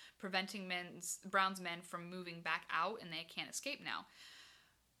bridge, preventing Brown's men from moving back out, and they can't escape now.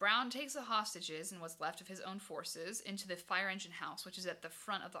 Brown takes the hostages and what's left of his own forces into the fire engine house, which is at the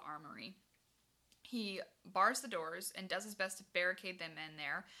front of the armory. He bars the doors and does his best to barricade them in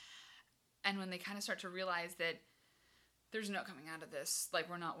there. And when they kind of start to realize that there's no coming out of this, like,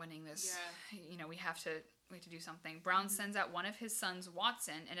 we're not winning this, we have to do something. Brown sends out one of his sons,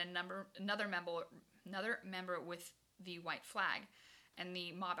 Watson, and another member with the white flag, and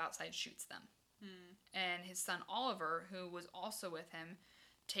the mob outside shoots them. And his son Oliver, who was also with him,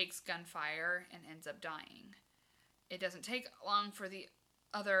 takes gunfire and ends up dying. It doesn't take long for the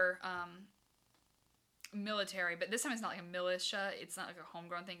other military, but this time it's not like a militia, it's not like a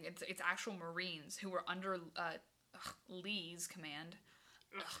homegrown thing, it's actual Marines who were under Lee's command.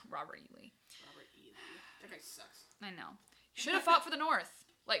 Robert E. Lee. That guy sucks. I know. Should have fought for the North.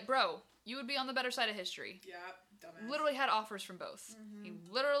 Like, bro, you would be on the better side of history. Yeah, dumbass. Literally had offers from both. He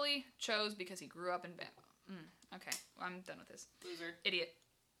literally chose because he grew up in okay, well, I'm done with this. Loser. Idiot.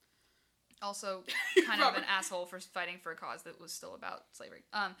 Also, kind of an asshole for fighting for a cause that was still about slavery.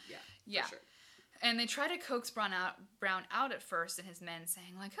 Yeah. For sure. And they try to coax Brown out at first, and his men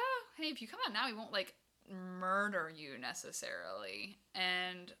saying, like, oh, hey, if you come out now, we won't, like, murder you necessarily.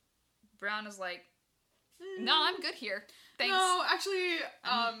 And Brown is like, no, I'm good here. Thanks. No, actually,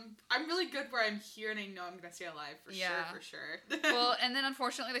 I'm really good where I'm here, and I know I'm going to stay alive for sure. Well, and then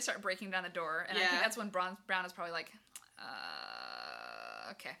unfortunately, they start breaking down the door, and I think that's when Brown is probably like,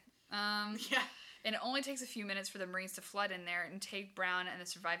 okay. Yeah. And it only takes a few minutes for the Marines to flood in there and take Brown and the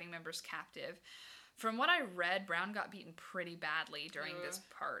surviving members captive. From what I read, Brown got beaten pretty badly during this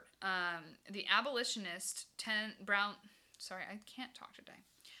part. The abolitionist, sorry, I can't talk today.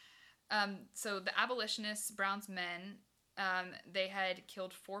 So the abolitionists, Brown's men, they had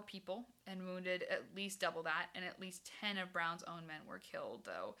killed 4 people and wounded at least double that, and at least 10 of Brown's own men were killed,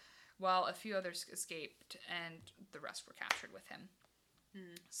 though, while a few others escaped, and the rest were captured with him.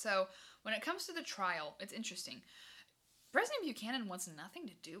 So, when it comes to the trial, it's interesting. President Buchanan wants nothing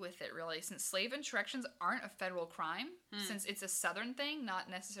to do with it, really, since slave insurrections aren't a federal crime, since it's a southern thing, not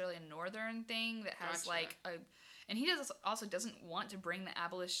necessarily a northern thing that has, and he also doesn't want to bring the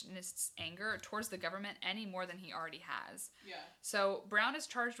abolitionists' anger towards the government any more than he already has. Yeah. So, Brown is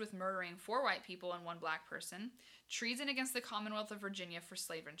charged with murdering 4 white people and 1 black person, treason against the Commonwealth of Virginia for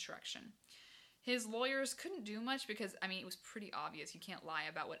slave insurrection. His lawyers couldn't do much because, I mean, it was pretty obvious. You can't lie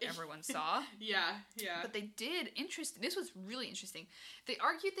about what everyone saw. Yeah. But they did, this was really interesting. They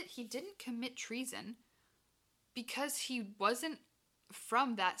argued that he didn't commit treason because he wasn't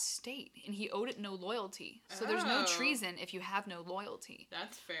from that state, and he owed it no loyalty. So there's no treason if you have no loyalty.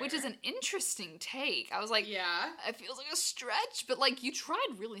 That's fair. Which is an interesting take. I was like, it feels like a stretch, but, like, you tried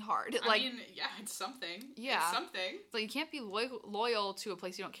really hard. I mean, it's something. Yeah. It's something. Like, you can't be loyal to a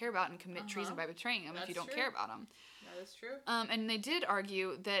place you don't care about and commit treason by betraying them if you don't care about them. That is true. And they did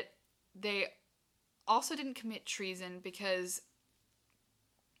argue that they also didn't commit treason because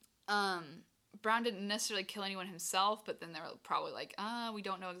Brown didn't necessarily kill anyone himself, but then they were probably like, we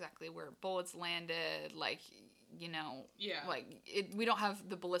don't know exactly where bullets landed, like, we don't have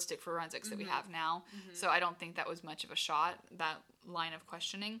the ballistic forensics that we have now, so I don't think that was much of a shot, that line of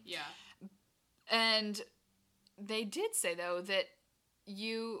questioning. Yeah. And they did say, though, that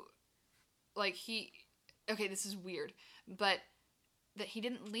this is weird, but that he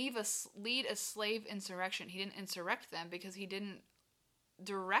didn't lead a slave insurrection. He didn't insurrect them because he didn't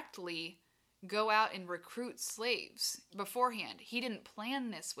directly go out and recruit slaves beforehand. He didn't plan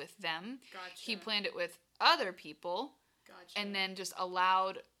this with them. Gotcha. He planned it with other people. Gotcha. And then just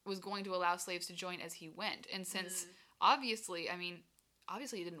was going to allow slaves to join as he went. And since obviously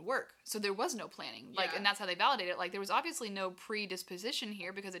it didn't work. So there was no planning. Like, and that's how they validated it. Like, there was obviously no predisposition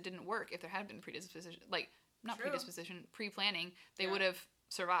here because it didn't work. If there had been predisposition, like, not predisposition, pre-planning, they would have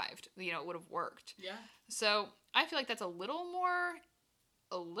survived. It would have worked. Yeah. So I feel like that's a little more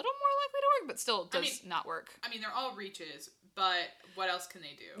likely to work, but still does not work. I mean, they're all reaches, but what else can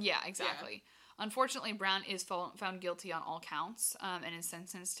they do? Yeah, exactly. Yeah. Unfortunately, Brown is found guilty on all counts and is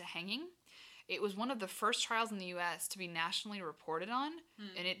sentenced to hanging. It was one of the first trials in the U.S. to be nationally reported on,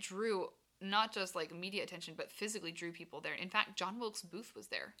 and it drew not just, like, media attention, but physically drew people there. In fact, John Wilkes Booth was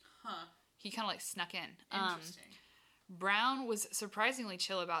there. Huh. He kind of, like, snuck in. Interesting. Brown was surprisingly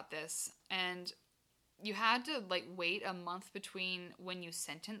chill about this, and you had to, like, wait a month between when you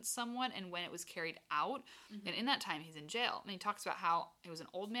sentenced someone and when it was carried out, and in that time, he's in jail. And he talks about how he was an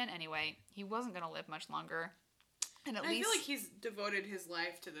old man anyway, he wasn't going to live much longer, and at least... I feel like he's devoted his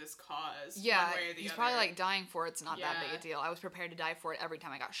life to this cause, yeah, one way or the he's other. probably, like, dying for it. It's not that big Yeah. a deal. I was prepared to die for it every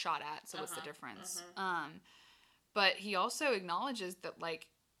time I got shot at, so what's the difference? Uh-huh. But he also acknowledges that, like,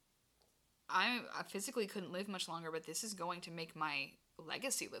 I physically couldn't live much longer, but this is going to make my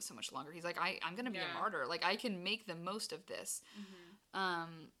legacy live so much longer. He's like, I'm going to be a martyr. Like, I can make the most of this.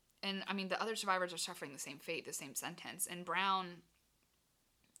 And, I mean, the other survivors are suffering the same fate, the same sentence. And Brown,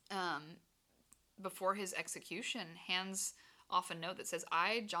 before his execution, hands off a note that says,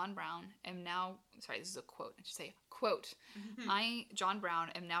 I, John Brown, am now... Sorry, this is a quote. I should say, quote, I, John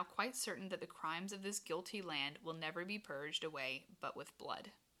Brown, am now quite certain that the crimes of this guilty land will never be purged away but with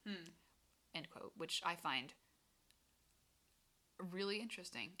blood. End quote, which I find really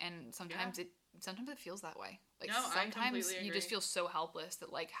interesting, and sometimes it feels that way. Like, no, sometimes I you just feel so helpless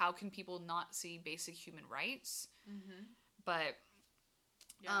that, like, how can people not see basic human rights? But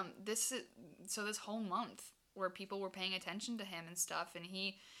this whole month where people were paying attention to him and stuff, and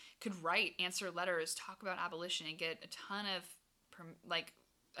he could write, answer letters, talk about abolition, and get a ton of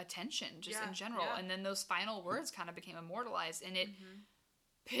attention just in general. And then those final words kind of became immortalized, and it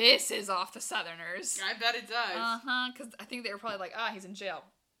pisses off the Southerners. I bet it does. Because I think they were probably like, he's in jail.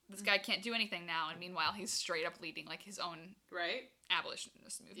 This guy can't do anything now. And meanwhile, he's straight up leading, like, his own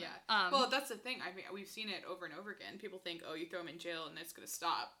abolitionist movement. Yeah. Well, that's the thing. I mean, we've seen it over and over again. People think, you throw him in jail and it's going to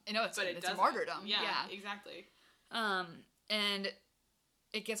stop. I know, it's a martyrdom. Yeah, exactly. And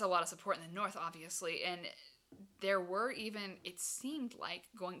it gets a lot of support in the North, obviously. And there were even, it seemed like,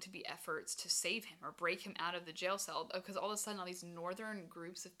 going to be efforts to save him or break him out of the jail cell, because all of a sudden all these northern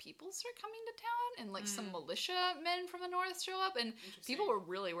groups of people start coming to town, and, like, some militia men from the North show up, and people were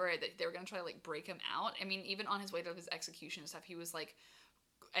really worried that they were going to try to, like, break him out. I mean, even on his way to his execution and stuff, he was, like,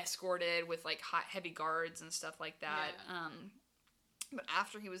 escorted with, like, heavy guards and stuff like that. But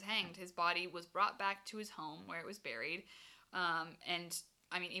after he was hanged, his body was brought back to his home where it was buried, and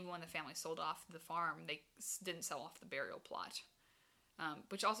I mean, even when the family sold off the farm, they didn't sell off the burial plot.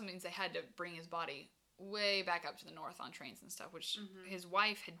 Which also means they had to bring his body way back up to the north on trains and stuff, which his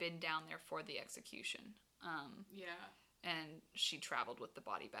wife had been down there for the execution. And she traveled with the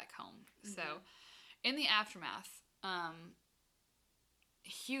body back home. So, in the aftermath,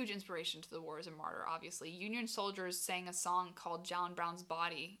 huge inspiration to the war as a martyr, obviously. Union soldiers sang a song called John Brown's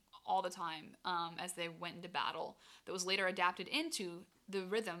Body all the time as they went into battle, that was later adapted into the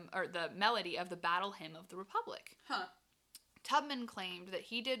rhythm or the melody of the battle hymn of the Republic. Tubman claimed that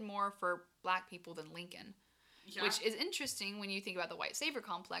he did more for black people than Lincoln, which is interesting when you think about the white savior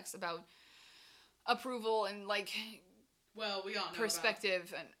complex about approval and, like, well, we all know perspective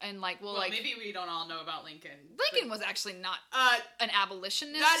about... and like, well, like, maybe we don't all know about Lincoln. Lincoln was actually not an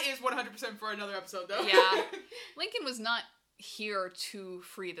abolitionist. That is 100% for another episode, though. Yeah, Lincoln was not here to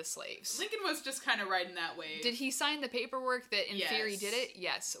free the slaves. Lincoln was just kind of riding that wave. Did he sign the paperwork that in theory did it?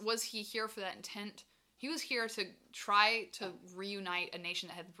 Yes. Was he here for that intent? He was here to try to reunite a nation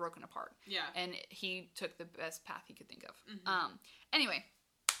that had broken apart. Yeah. And he took the best path he could think of. Anyway,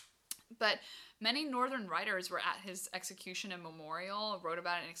 but many Northern writers were at his execution and memorial, wrote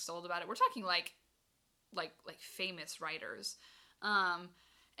about it and extolled about it. We're talking like famous writers.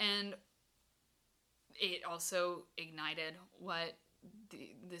 And it also ignited what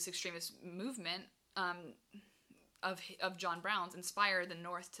this extremist movement of John Brown's inspired the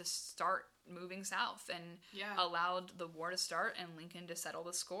North to start moving south, and allowed the war to start and Lincoln to settle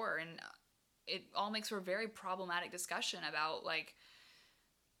the score. And it all makes for a very problematic discussion about, like,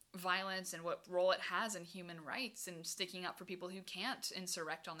 violence and what role it has in human rights and sticking up for people who can't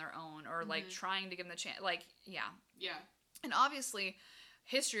insurrect on their own, or like trying to give them the chance. Like, and obviously,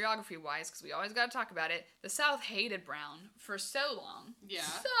 historiography-wise, because we always got to talk about it, the South hated Brown for so long.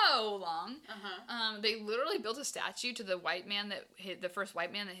 So long. They literally built a statue to the white man the first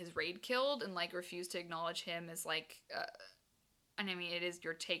white man that his raid killed, and, like, refused to acknowledge him as, like, and I mean, it is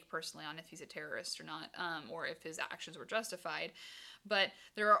your take personally on if he's a terrorist or not, or if his actions were justified. But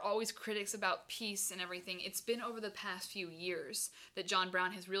there are always critics about peace and everything. It's been over the past few years that John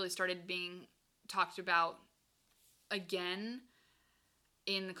Brown has really started being talked about again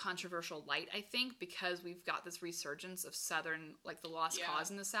in a controversial light, I think, because we've got this resurgence of Southern, like, the lost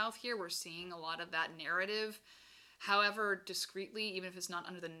cause in the South here. We're seeing a lot of that narrative. However, discreetly, even if it's not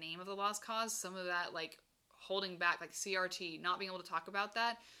under the name of the lost cause, some of that, like, holding back, like CRT, not being able to talk about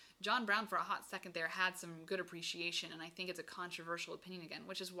that, John Brown, for a hot second there, had some good appreciation, and I think it's a controversial opinion again,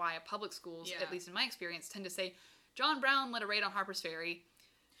 which is why public schools, at least in my experience, tend to say, John Brown led a raid on Harper's Ferry,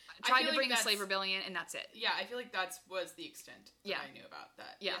 tried to bring the slave rebellion, and that's it. Yeah, I feel like that was the extent that I knew about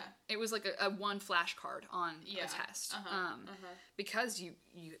that. Yeah. It was like a one flashcard on a test. Because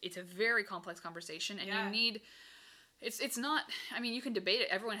it's a very complex conversation, and you need... It's not, I mean, you can debate it.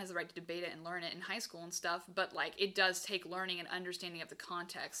 Everyone has the right to debate it and learn it in high school and stuff, but, like, it does take learning and understanding of the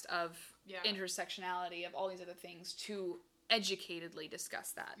context of intersectionality, of all these other things, to educatedly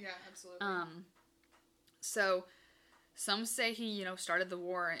discuss that. Yeah, absolutely. So, some say he, started the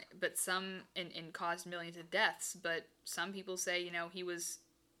war, but some, and caused millions of deaths, but some people say, he was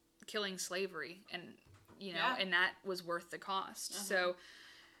killing slavery, and, and that was worth the cost. So,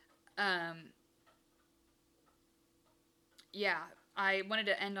 yeah, I wanted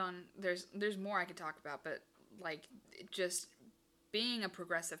to end on, there's more I could talk about, but, like, just being a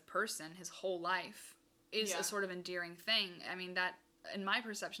progressive person his whole life is a sort of endearing thing. I mean, that, in my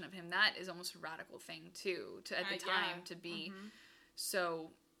perception of him, that is almost a radical thing, too, at the time, to be so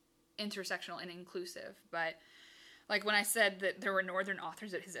intersectional and inclusive. But, like, when I said that there were Northern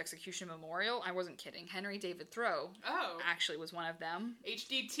authors at his execution memorial, I wasn't kidding. Henry David Thoreau actually was one of them.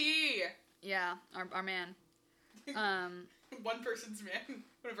 HDT! Yeah, our man. One person's man.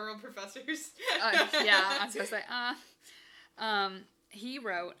 One of our old professors. Yeah, I was going to say, he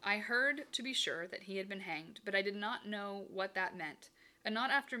wrote, I heard, to be sure, that he had been hanged, but I did not know what that meant, and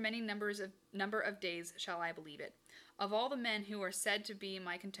not after many number of days shall I believe it. Of all the men who are said to be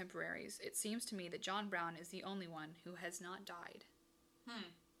my contemporaries, it seems to me that John Brown is the only one who has not died.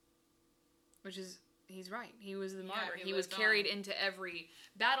 Which is... He's right. He was the martyr. He was carried into every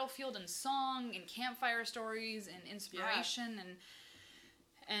battlefield and song and campfire stories and inspiration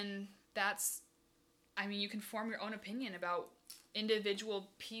and that's, I mean, you can form your own opinion about individual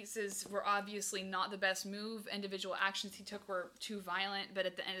pieces were obviously not the best move. Individual actions he took were too violent, but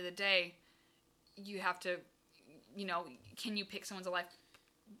at the end of the day, you have to, can you pick someone's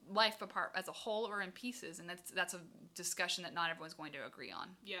life apart as a whole or in pieces, and that's a discussion that not everyone's going to agree on.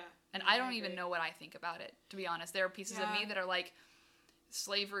 And I don't even know what I think about it, to be honest. There are pieces of me that are like,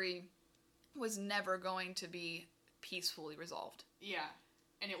 slavery was never going to be peacefully resolved.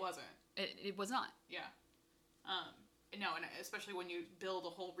 And it wasn't. It was not. No, and especially when you build a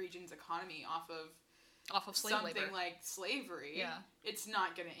whole region's economy off of slave something labor. Like slavery, it's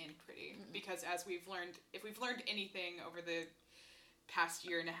not going to end pretty. Because as we've learned, if we've learned anything over the past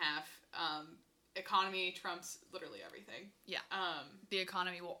year and a half, economy trumps literally everything. The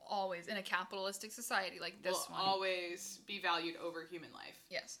economy will always, in a capitalistic society like this will always be valued over human life.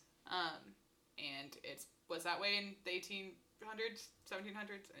 Yes. And it was that way in the 1800s,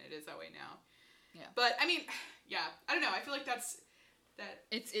 1700s, and it is that way now. But I mean, I don't know. I feel like that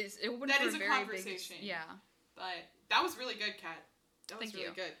is a conversation. But that was really good, Kat. That was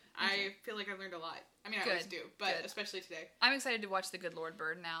really good. I feel like I learned a lot. I mean, I always do, but especially today. I'm excited to watch The Good Lord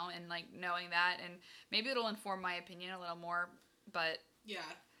Bird now, and, like, knowing that, and maybe it'll inform my opinion a little more, but...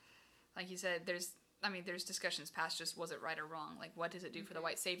 Like you said, there's discussions past just was it right or wrong? Like, what does it do for the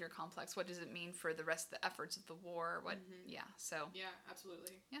white savior complex? What does it mean for the rest of the efforts of the war? What, so... Yeah,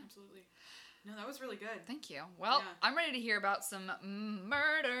 absolutely. Absolutely. No, that was really good. Thank you. Well, I'm ready to hear about some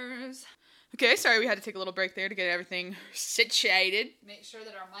murders. Okay, sorry we had to take a little break there to get everything situated. Make sure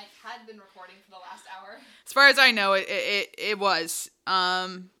that our mic had been recording for the last hour. As far as I know, it was.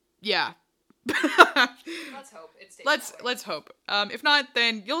 Yeah. Let's hope it stays that way. Let's hope. If not,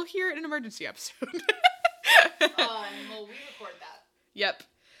 then you'll hear it in an emergency episode. Well, we record that. Yep.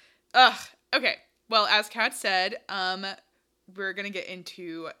 Okay. Well, as Kat said, we're gonna get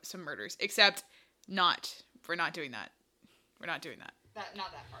into some murders. Except, we're not doing that. We're not doing that.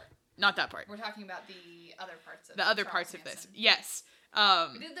 Not that part. Not that part. We're talking about the other parts of this. Yes.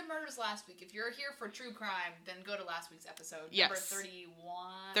 We did the murders last week. If you're here for true crime, then go to last week's episode. Yes. Number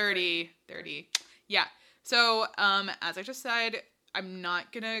 31. 30. Yeah. So, as I just said, I'm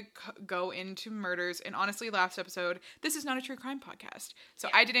not gonna go into murders. And honestly, last episode, this is not a true crime podcast. So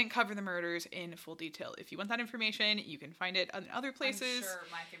I didn't cover the murders in full detail. If you want that information, you can find it in other places. I'm sure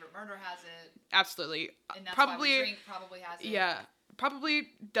My Favorite Murder has it. Absolutely. And That's Why We Drink probably has it. Yeah. Probably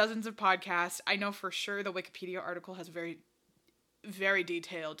dozens of podcasts. I know for sure the Wikipedia article has a very, very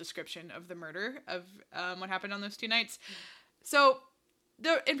detailed description of the murder of what happened on those 2 nights. So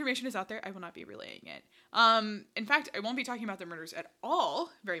the information is out there. I will not be relaying it. In fact, I won't be talking about the murders at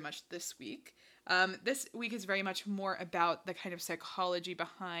all very much this week. This week is very much more about the kind of psychology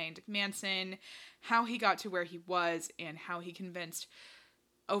behind Manson, how he got to where he was, and how he convinced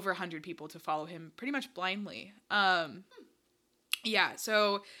over 100 people to follow him pretty much blindly. Yeah,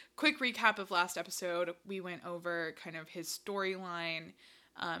 so quick recap of last episode. We went over kind of his storyline,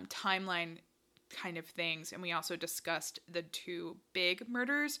 timeline kind of things, and we also discussed the 2 big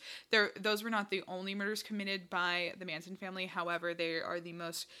murders. Those were not the only murders committed by the Manson family. However, they are the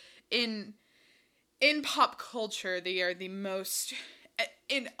most in pop culture. They are the most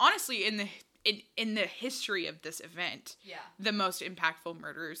honestly in the history of this event. Yeah. The most impactful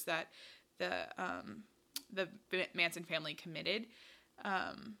murders that the Manson family committed.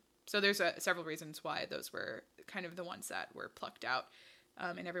 So there's several reasons why those were kind of the ones that were plucked out.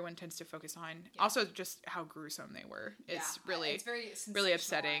 And everyone tends to focus on also just how gruesome they were. It's it's very really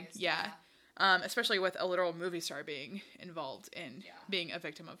upsetting. Yeah. Especially with a literal movie star being involved in being a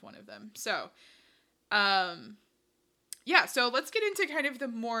victim of one of them. So, so let's get into kind of the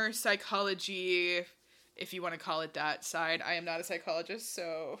more psychology, if you want to call it that, side. I am not a psychologist,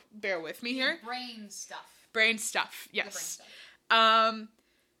 so bear with me here. Brain stuff, yes. The brain stuff.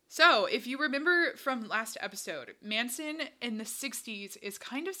 So, if you remember from last episode, Manson in the 60s is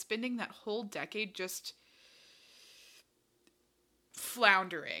kind of spending that whole decade just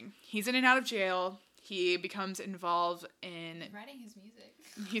floundering. He's in and out of jail. He becomes involved in writing his music.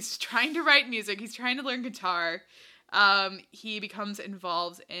 He's trying to write music. He's trying to learn guitar. He becomes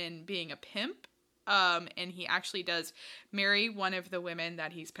involved in being a pimp. And he actually does marry one of the women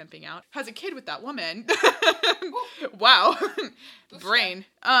that he's pimping out. Has a kid with that woman. Wow. Brain.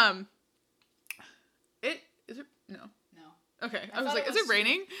 No. Okay. I was like, is it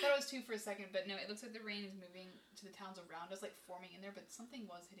raining? I thought it was 2 for a second, but no, it looks like the rain is moving to the towns around us, like forming in there, but something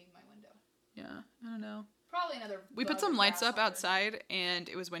was hitting my window. Yeah, I don't know. Probably another. We put some lights up outside, and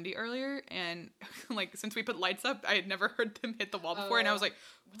it was windy earlier, and like since we put lights up, I had never heard them hit the wall before, and I was like,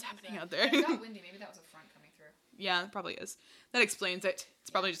 what's happening out there? It got windy. Maybe that was a front coming through. Yeah, it probably is. That explains it. It's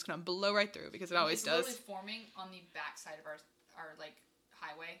probably just gonna blow right through because it always does. It's literally forming on the back side of our like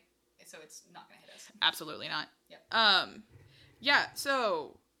highway, so it's not gonna hit us. Absolutely not. Yep. Yeah.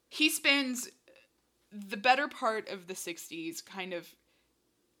 So he spends the better part of the 60s kind of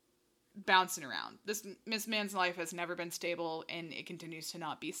bouncing around. This man's life has never been stable, and it continues to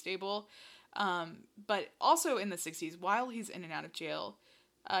not be stable. But also in the 60s, while he's in and out of jail,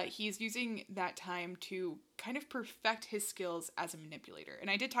 he's using that time to kind of perfect his skills as a manipulator. And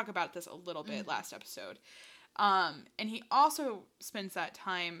I did talk about this a little bit last episode. And he also spends that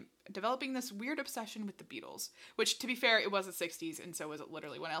time developing this weird obsession with the Beatles, which, to be fair, it was the 60s, and so was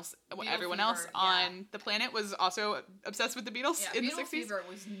literally everyone else on the planet was also obsessed with the Beatles in the 60s. Fever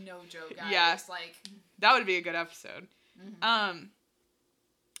was no joke, guys. Yeah. It's like... That would be a good episode. Mm-hmm.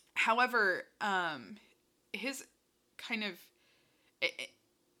 However, his kind of...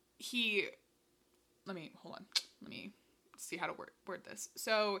 Let me see how to word this.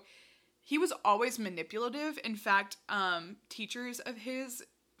 So... He was always manipulative. In fact, teachers of his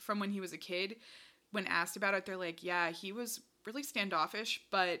from when he was a kid, when asked about it, they're like, yeah, he was really standoffish,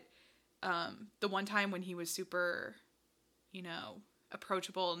 but the one time when he was super,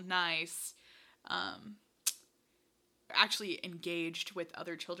 approachable, nice, actually engaged with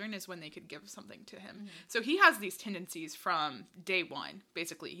other children is when they could give something to him. Mm-hmm. So he has these tendencies from day one,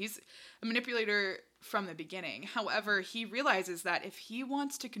 basically. He's a manipulator from the beginning. However, he realizes that if he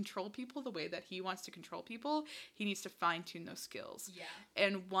wants to control people the way that he wants to control people, he needs to fine-tune those skills. Yeah.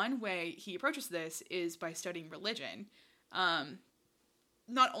 And one way he approaches this is by studying religion.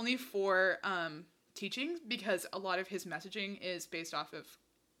 Not only for teaching, because a lot of his messaging is based off of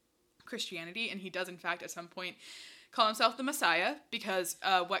Christianity, and he does, in fact, at some point call himself the Messiah, because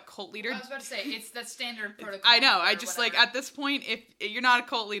what cult leader... I was about to say, it's the standard protocol. I know, I just, whatever. At this point, if you're not a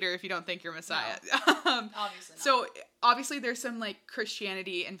cult leader if you don't think you're Messiah. No, obviously not. So, obviously, there's some,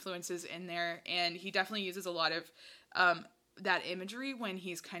 Christianity influences in there, and he definitely uses a lot of that imagery when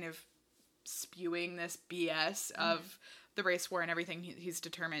he's kind of spewing this BS of the race war and everything he's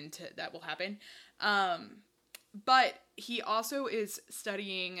determined that will happen. But he also is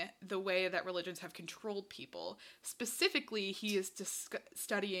studying the way that religions have controlled people. Specifically, he is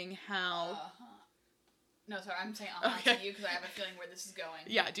studying how... No, sorry, I'm saying okay. To you because I have a feeling where this is going.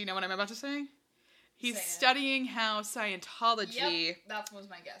 Yeah, do you know what I'm about to say? He's studying how Scientology... Yep, that was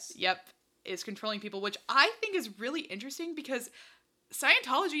my guess. Yep, is controlling people, which I think is really interesting because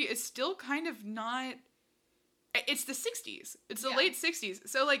Scientology is still kind of not... It's the 60s. It's the late 60s.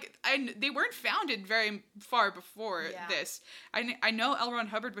 So, they weren't founded very far before this. I know L. Ron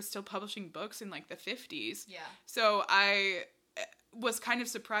Hubbard was still publishing books in, the 50s. Yeah. So, I was kind of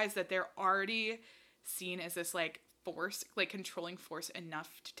surprised that they're already seen as this, force, like controlling force enough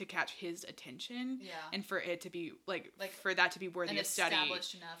to catch his attention. Yeah. And for it to be like for that to be worthy of study. An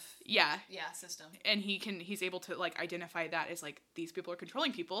established enough. Yeah. Yeah, system. And he's able to like identify that as like these people are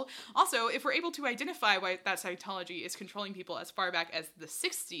controlling people. Also, if we're able to identify why that Scientology is controlling people as far back as the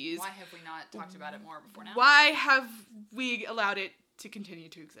 60s, why have we not talked about it more before now? Why have we allowed it to continue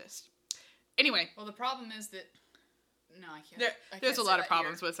to exist? Anyway. Well, the problem is that no, I can't. There's a lot of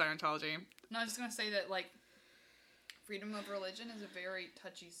problems with Scientology. No, I'm just gonna say that like freedom of religion is a very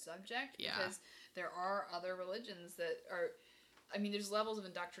touchy subject because there are other religions that are. I mean, there's levels of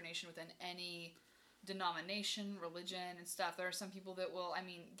indoctrination within any denomination, religion, and stuff. There are some people that will,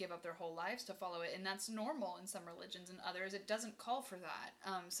 give up their whole lives to follow it, and that's normal in some religions. And others, it doesn't call for that.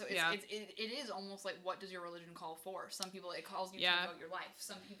 So it is almost like, what does your religion call for? Some people, it calls you to devote your life.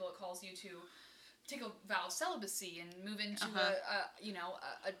 Some people, it calls you to take a vow of celibacy and move into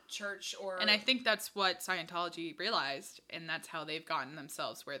a church or. And I think that's what Scientology realized, and that's how they've gotten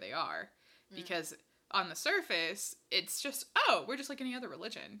themselves where they are, because on the surface, it's just, we're just like any other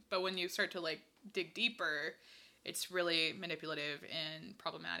religion. But when you start to, like, dig deeper, it's really manipulative and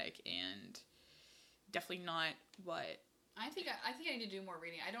problematic and definitely not what... I think I need to do more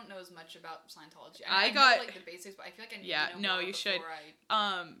reading. I don't know as much about Scientology. I know, like, the basics, but I feel like I need to know more you should.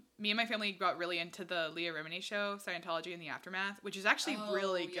 I... Me and my family got really into the Leah Remini show, Scientology and the Aftermath, which is actually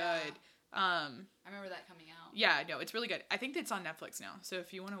really good. I remember that coming out. Yeah, no, it's really good. I think it's on Netflix now, so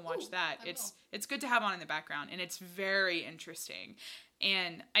if you want to watch that, it's good to have on in the background, and it's very interesting.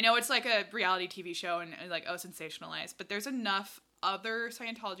 And I know it's like a reality TV show and like, sensationalized, but there's enough other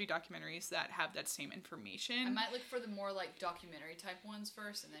Scientology documentaries that have that same information. I might look for the more like documentary type ones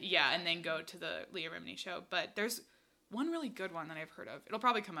first, and then and then go to the Leah Remini show. But there's one really good one that I've heard of. It'll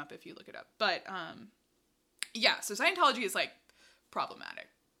probably come up if you look it up. But so Scientology is like problematic.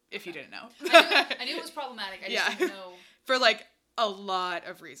 If you didn't know. I knew it was problematic. I just didn't know. For like a lot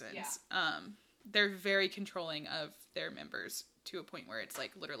of reasons. Yeah. They're very controlling of their members to a point where it's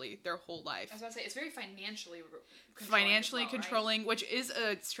like literally their whole life. I was about to say, it's very financially controlling, right? Which is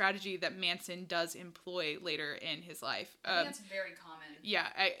a strategy that Manson does employ later in his life. I think that's very common. Yeah,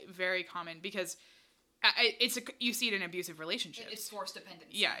 very common because you see it in abusive relationships. It's forced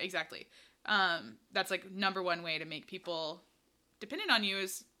dependency. Yeah, exactly. That's like number one way to make people dependent on you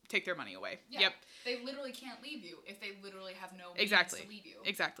is take their money away. Yeah. Yep. They literally can't leave you if they literally have no means to leave you.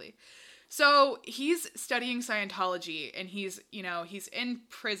 Exactly. So he's studying Scientology and he's in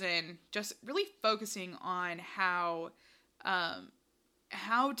prison just really focusing on how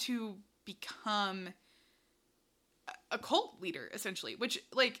to become a cult leader, essentially, which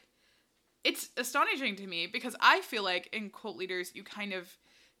like it's astonishing to me because I feel like in cult leaders you kind of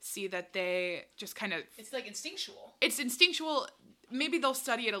see that they just kind of... It's like instinctual. It's instinctual. Maybe they'll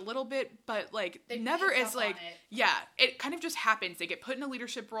study it a little bit, but like they never as like... it kind of just happens. They get put in a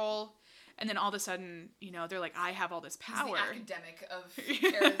leadership role and then all of a sudden, they're like, I have all this power. He's the academic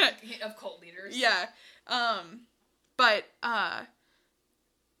of cult leaders. Yeah.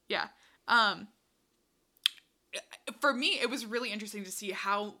 For me, it was really interesting to see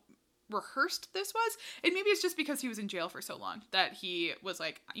how rehearsed this was, and maybe it's just because he was in jail for so long that he was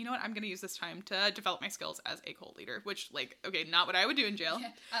like, you know what, I'm gonna use this time to develop my skills as a cult leader, which like, okay, not what I would do in jail. Yeah.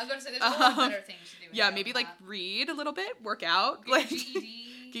 I was gonna say there's a lot better things to do in jail maybe like read a little bit, work out, get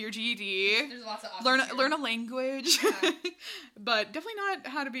your GED, there's lots of options learn a language. But definitely not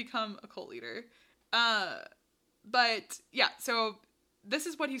how to become a cult leader. But yeah, so this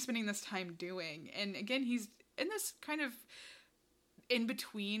is what he's spending this time doing, and again, he's in this kind of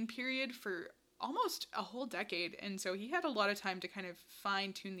in-between period for almost a whole decade, and so he had a lot of time to kind of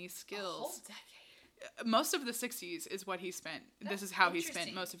fine-tune these skills. A whole decade? Most of the 60s is what he spent. This is how he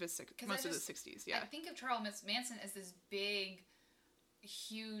spent most of the 60s, yeah. I think of Charles Manson as this big,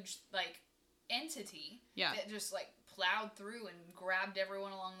 huge, like, entity that just, like, plowed through and grabbed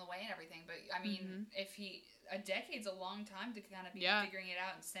everyone along the way and everything, but, I mean, a decade's a long time to kind of be figuring it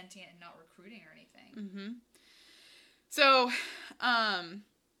out and sentient and not recruiting or anything. Mm-hmm. So,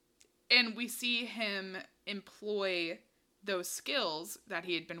 and we see him employ those skills that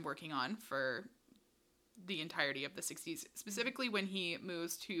he had been working on for the entirety of the 60s, specifically when he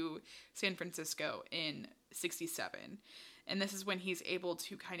moves to San Francisco in 67. And this is when he's able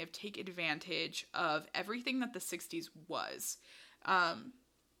to kind of take advantage of everything that the 60s was.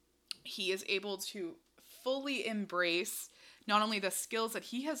 He is able to fully embrace not only the skills that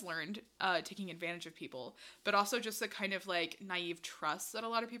he has learned taking advantage of people, but also just the kind of like naive trust that a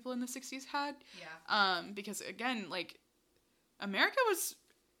lot of people in the 60s had. Yeah. Because again, like America was,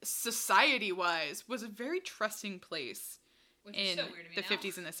 society-wise, was a very trusting place in the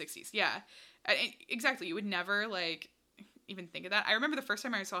 50s and the 60s. Yeah. Exactly. You would never, like, even think of that. I remember the first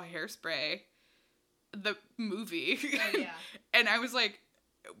time I saw Hairspray, the movie. Oh, yeah. And I was like,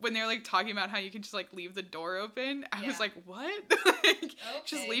 when they're, like, talking about how you can just, like, leave the door open, I was like, what? Like,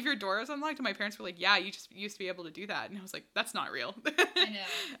 just leave your doors unlocked? And my parents were like, yeah, you just used to be able to do that. And I was like, that's not real. I know.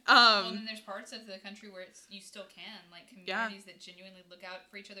 Well, and then there's parts of the country where you still can. Like, communities that genuinely look out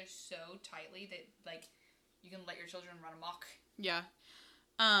for each other so tightly that, like, you can let your children run amok. Yeah.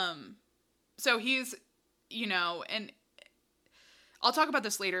 So he's, you know, and I'll talk about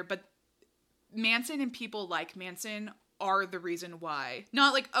this later, but Manson and people like Manson are the reason why.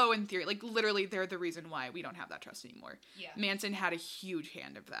 Not like, oh, in theory, like literally they're the reason why we don't have that trust anymore. Yeah. Manson had a huge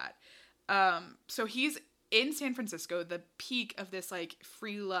hand of that. So he's in San Francisco, the peak of this like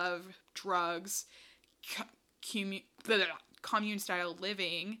free love, drugs, commune style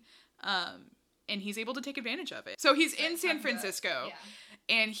living. And he's able to take advantage of it. So he's in San Francisco.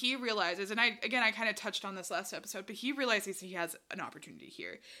 And he realizes, and I kind of touched on this last episode, but he realizes he has an opportunity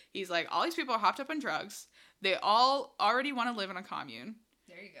here. He's like, all these people are hopped up on drugs. They all already want to live in a commune.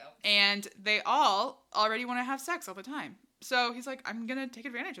 There you go. And they all already want to have sex all the time. So he's like, I'm going to take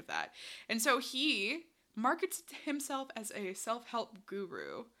advantage of that. And so he markets himself as a self-help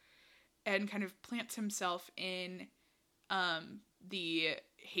guru and kind of plants himself in the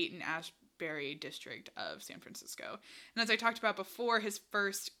Haight-Ashbury district of San Francisco. And as I talked about before, his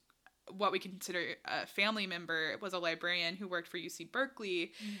first, what we consider a family member, was a librarian who worked for UC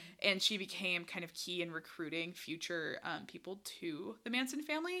Berkeley, and she became kind of key in recruiting future people to the Manson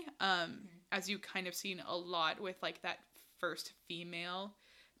family, as you kind of seen a lot with like that first female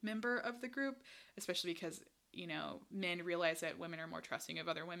member of the group, especially because, you know, men realize that women are more trusting of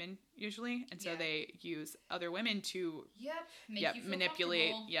other women usually, and so they use other women to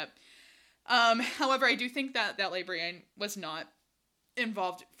manipulate. However, I do think that that librarian was not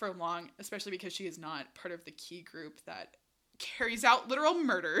involved for long, especially because she is not part of the key group that carries out literal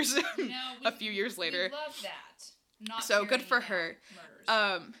murders a few years later. We love that. Not so good for her.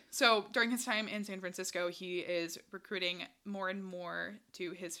 Murders. So during his time in San Francisco, he is recruiting more and more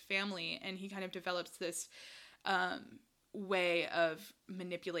to his family, and he kind of develops this way of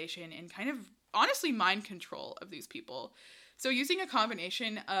manipulation and kind of honestly mind control of these people. So using a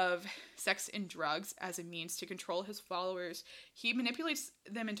combination of sex and drugs as a means to control his followers, he manipulates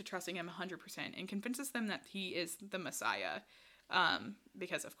them into trusting him 100% and convinces them that he is the Messiah,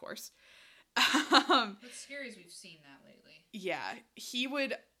 because of course. What's scary is we've seen that lately. Yeah, he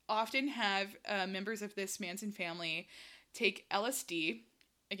would often have members of this Manson family take LSD,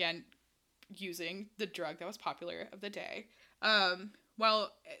 again, using the drug that was popular of the day.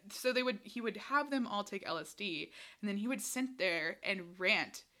 He would have them all take LSD, and then he would sit there and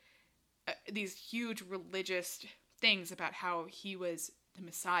rant these huge religious things about how he was the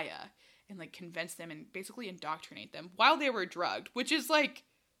Messiah, and like convince them and basically indoctrinate them while they were drugged, which is like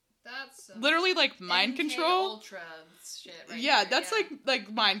that's literally like mind control. Ultra shit, right? Yeah, that's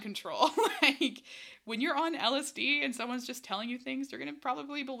like mind control. Like when you're on LSD and someone's just telling you things, you're gonna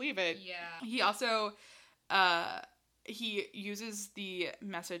probably believe it. Yeah. He also he uses the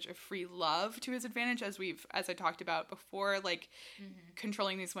message of free love to his advantage, as I talked about before, like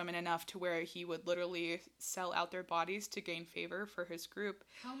controlling these women enough to where he would literally sell out their bodies to gain favor for his group.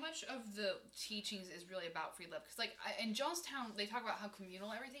 How much of the teachings is really about free love? Because like in Jonestown, they talk about how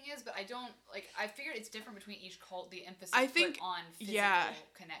communal everything is, but I figured it's different between each cult. The emphasis put on physical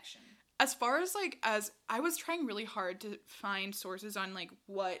connection. As far as as I was trying really hard to find sources on like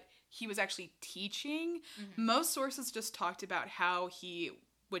what he was actually teaching. Most sources just talked about how he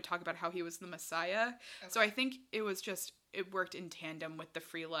would talk about how he was the Messiah. Okay. So I think it worked in tandem with the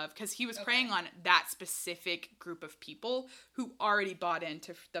free love, because he was preying on that specific group of people who already bought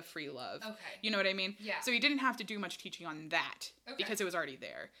into the free love. Okay. You know what I mean? Yeah. So he didn't have to do much teaching on that because it was already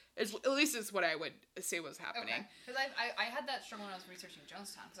there. At least is what I would say was happening. Okay. Because I had that struggle when I was researching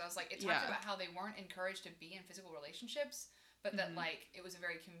Jonestown, because I was like, it talked about how they weren't encouraged to be in physical relationships, but that like it was a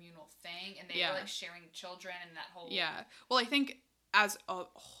very communal thing, and they were like sharing children and that whole. Yeah. Well, I think as a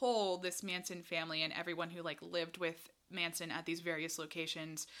whole, this Manson family and everyone who like lived with Manson at these various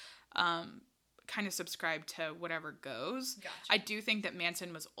locations kind of subscribed to whatever goes. Gotcha. I do think that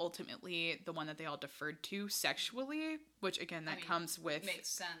Manson was ultimately the one that they all deferred to sexually, which again comes with makes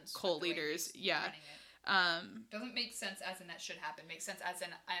sense cult leaders. Yeah. Doesn't make sense as in that should happen. Makes sense as in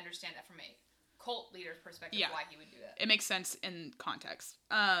I understand that from a cult leader's perspective why he would do that. It makes sense in context.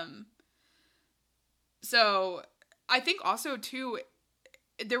 So I think also too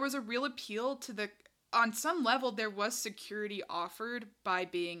there was a real appeal to the on some level, there was security offered by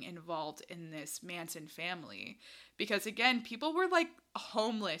being involved in this Manson family. Because, again, people were, like,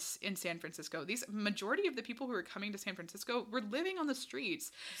 homeless in San Francisco. Majority of the people who were coming to San Francisco were living on the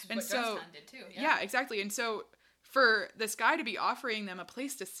streets. This is what Jonestown did, too. Yeah, exactly. And so for this guy to be offering them a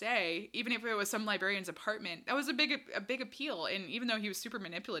place to stay, even if it was some librarian's apartment, that was a big appeal. And even though he was super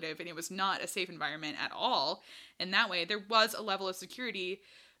manipulative and it was not a safe environment at all, in that way, there was a level of security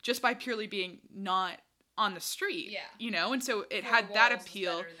just by purely being not on the street. Yeah. You know? And so it Four had that walls is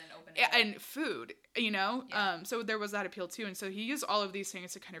appeal. better than open air. And food, you know? Yeah. So there was that appeal too. And so he used all of these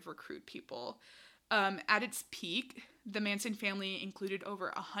things to kind of recruit people. At its peak, the Manson family included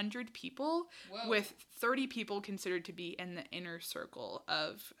over 100 people, Whoa. with 30 people considered to be in the inner circle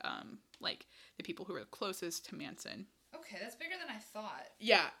of, like, the people who were closest to Manson. Okay, that's bigger than I thought.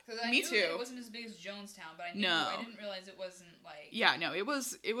 Yeah, Because I me knew too. it wasn't as big as Jonestown, but I didn't realize it wasn't, like... Yeah, no, it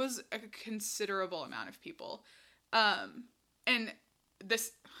was a considerable amount of people. And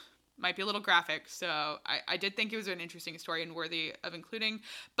this might be a little graphic, so I did think it was an interesting story and worthy of including.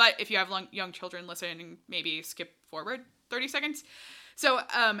 But if you have young children listening, maybe skip forward 30 seconds. So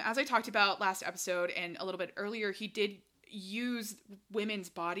as I talked about last episode and a little bit earlier, he did use women's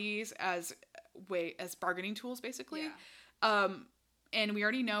bodies as bargaining tools, basically. Yeah. And we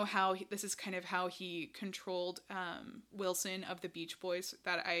already know this is kind of how he controlled Wilson of the Beach Boys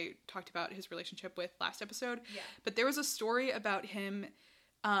that I talked about his relationship with last episode. Yeah. But there was a story about him,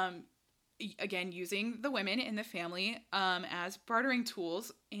 again, using the women in the family as bartering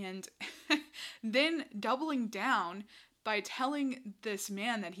tools, and then doubling down by telling this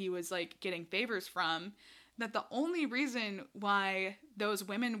man that he was, like, getting favors from, that the only reason why those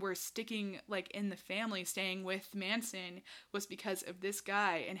women were sticking, like, in the family, staying with Manson, was because of this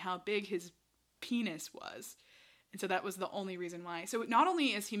guy and how big his penis was. And so that was the only reason why. So not only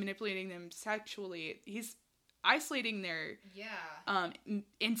is he manipulating them sexually, he's isolating their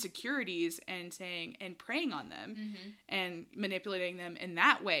insecurities and preying on them, and manipulating them in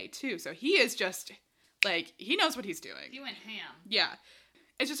that way too. So he is just, like, he knows what he's doing. He went ham. Yeah.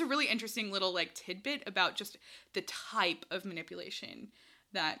 It's just a really interesting little, like, tidbit about just the type of manipulation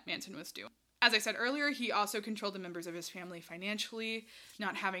that Manson was doing. As I said earlier, he also controlled the members of his family financially,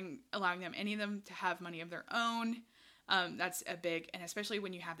 allowing any of them to have money of their own. That's a big, and especially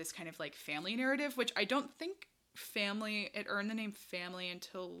when you have this kind of, like, family narrative, which I don't think it earned the name family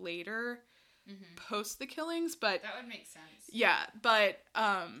until later, post the killings, but... That would make sense. Yeah, but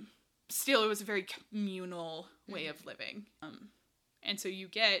still, it was a very communal way of living. And so you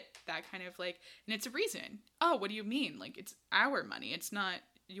get that kind of, like, and it's a reason. Oh, what do you mean? Like, it's our money. It's not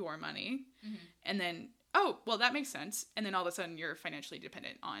your money. And then, oh, well, that makes sense. And then all of a sudden you're financially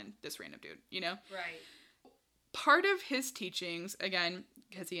dependent on this random dude, you know? Right. Part of his teachings, again,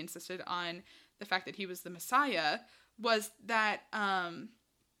 because he insisted on the fact that he was the Messiah, was that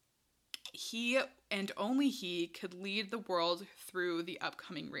he and only he could lead the world through the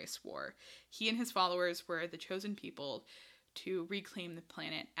upcoming race war. He and his followers were the chosen people to reclaim the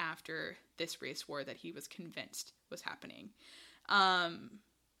planet after this race war that he was convinced was happening. And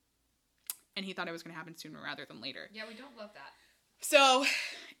he thought it was going to happen sooner rather than later. Yeah, we don't love that. So,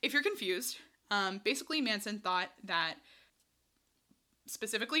 if you're confused, basically Manson thought that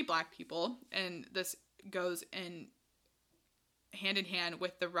specifically black people, and this goes in hand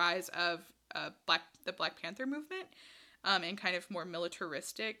with the rise of the Black Panther movement, and kind of more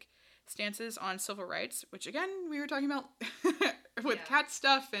militaristic stances on civil rights, which again we were talking about with cat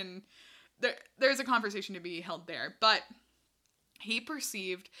stuff, and there's a conversation to be held there. But he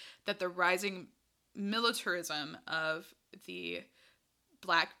perceived that the rising militarism of the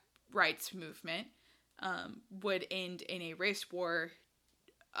Black rights movement would end in a race war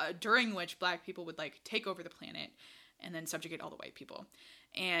during which black people would, like, take over the planet and then subjugate all the white people.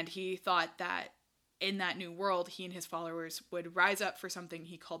 And he thought that in that new world, he and his followers would rise up for something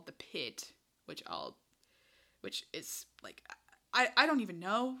he called the pit, which is, like, I don't even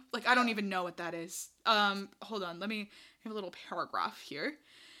know. Like, I don't even know what that is. Hold on, let me have a little paragraph here.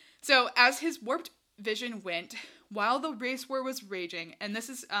 So, as his warped vision went, while the race war was raging, and this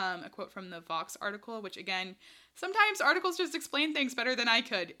is a quote from the Vox article, which, again, sometimes articles just explain things better than I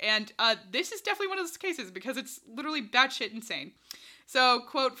could, and this is definitely one of those cases, because it's literally batshit insane. So,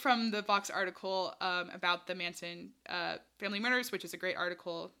 quote from the Vox article about the Manson family murders, which is a great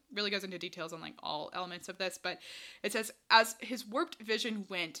article, really goes into details on, like, all elements of this, but it says, as his warped vision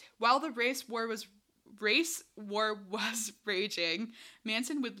went, while the race war was raging,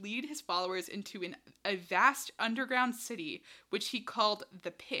 Manson would lead his followers into a vast underground city, which he called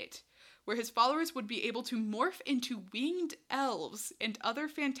the Pit, where his followers would be able to morph into winged elves and other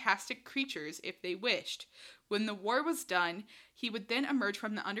fantastic creatures if they wished. When the war was done, he would then emerge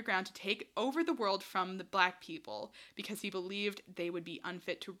from the underground to take over the world from the black people because he believed they would be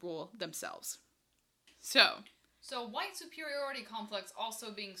unfit to rule themselves. So white superiority complex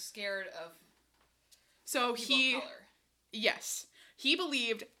also being scared of So people of color. Yes. He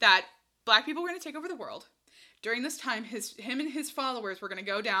believed that black people were going to take over the world. During this time, him and his followers were going to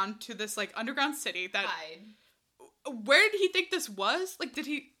go down to this, like, underground city that... Hide. Where did he think this was? Like, did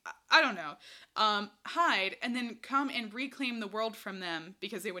he... I don't know. Hide, and then come and reclaim the world from them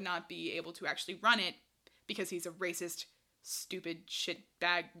because they would not be able to actually run it because he's a racist, stupid,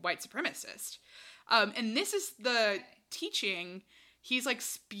 shitbag white supremacist. And this is the teaching he's, like,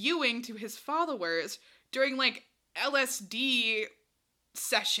 spewing to his followers during, like, LSD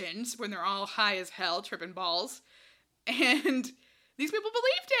sessions when they're all high as hell, tripping balls. And these people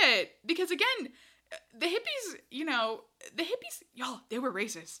believed it. Because, again, the hippies, y'all, they were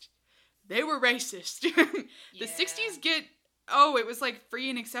racist. They were racist. The 60s it was, like, free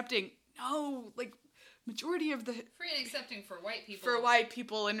and accepting. No, like, majority of the... Free and accepting for white people. For white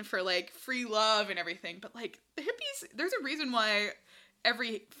people and for, like, free love and everything. But, like, the hippies, there's a reason why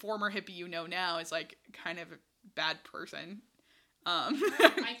every former hippie you know now is, like, kind of a bad person. I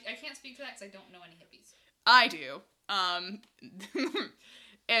can't speak to that because I don't know any hippies. I do.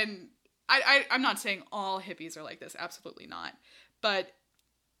 And I'm not saying all hippies are like this. Absolutely not. But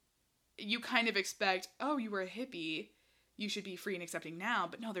you kind of expect, oh, you were a hippie, you should be free and accepting now.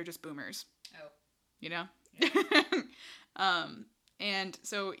 But no, they're just boomers. Oh. You know? Yeah. And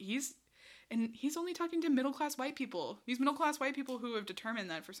so he's only talking to middle-class white people. These middle-class white people who have determined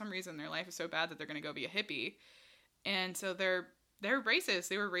that for some reason their life is so bad that they're going to go be a hippie. And so they're racist.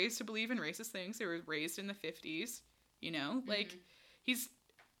 They were raised to believe in racist things. They were raised in the 50s, like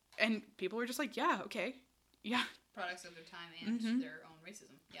and people were just like, yeah, okay. Yeah. Products of their time and their own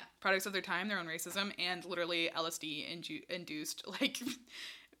racism. Yeah. Products of their time, their own racism, and literally LSD induced, like,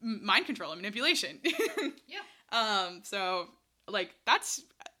 mind control and manipulation. Yeah. So, like, that's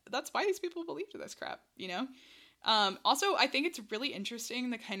why these people believed this crap, Also, I think it's really interesting,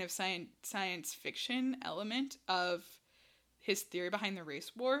 the kind of science fiction element of his theory behind the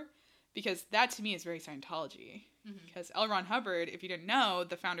race war, because that, to me, is very Scientology. Because L. Ron Hubbard, if you didn't know,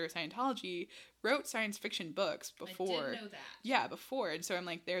 the founder of Scientology, wrote science fiction books before. I did know that. Yeah, before. And so I'm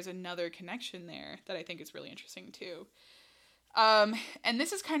like, there's another connection there that I think is really interesting, too. And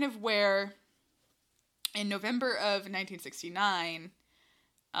this is kind of where, in November of 1969,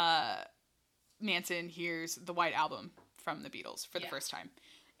 Manson hears the White Album from the Beatles for the first time.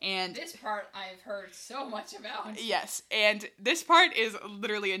 And this part I've heard so much about. Yes, and this part is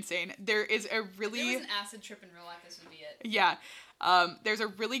literally insane. There is a really... If there was an acid trip in real life, this would be it. Yeah. There's a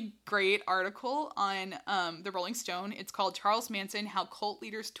really great article on the Rolling Stone. It's called Charles Manson, How Cult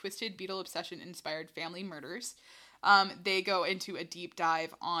Leaders Twisted Beatle Obsession Inspired Family Murders. They go into a deep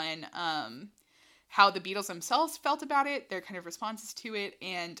dive on how the Beatles themselves felt about it, their kind of responses to it,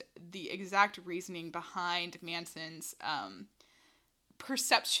 and the exact reasoning behind Manson's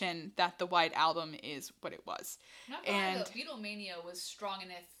perception that the White Album is what it was. Not and the Beatlemania was strong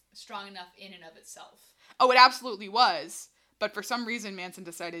enough in and of itself. Oh, it absolutely was. But for some reason, Manson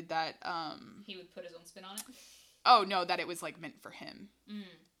decided that he would put his own spin on it. Oh no, that it was like meant for him.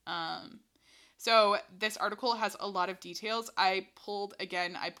 So this article has a lot of details. I pulled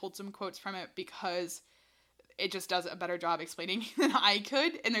some quotes from it because it just does a better job explaining than I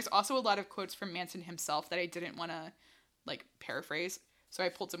could. And there's also a lot of quotes from Manson himself that I didn't want to like paraphrase. So I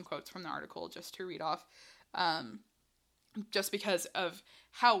pulled some quotes from the article just to read off. Just because of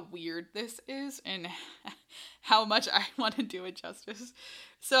how weird this is and how much I want to do it justice.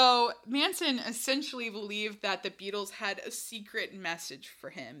 So Manson essentially believed that the Beatles had a secret message for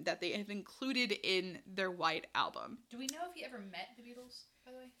him that they have included in their White Album. Do we know if he ever met the Beatles,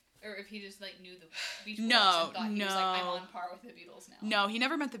 by the way? Or if he just, like, knew the Beach Boys and thought he was like, I'm on par with the Beatles now? No, he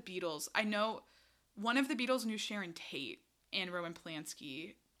never met the Beatles. I know one of the Beatles knew Sharon Tate and Roman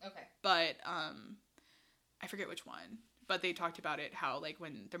Polanski. Okay. But, I forget which one. But they talked about it, how, like,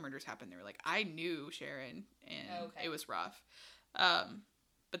 when the murders happened, they were like, I knew Sharon, and it was rough.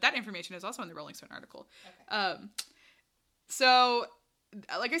 But that information is also in the Rolling Stone article. Okay. So,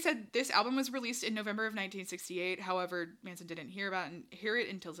 like I said, this album was released in November of 1968. However, Manson didn't hear it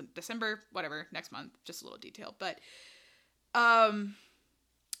until December, whatever, next month. Just a little detail. But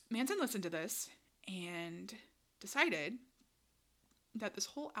Manson listened to this and decided that this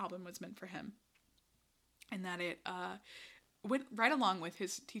whole album was meant for him. And that it went right along with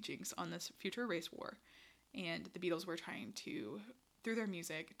his teachings on this future race war. And the Beatles were trying to through their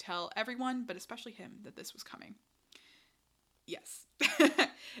music, tell everyone, but especially him, that this was coming. Yes.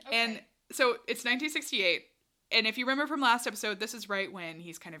 And so it's 1968. And if you remember from last episode, this is right when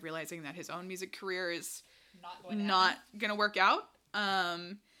he's kind of realizing that his own music career is not going to work out.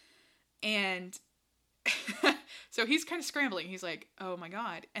 And so he's kind of scrambling. He's like, oh my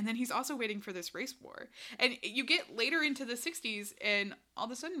God. And then he's also waiting for this race war. And you get later into the 60s, and all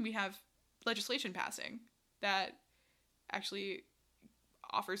of a sudden we have legislation passing that actually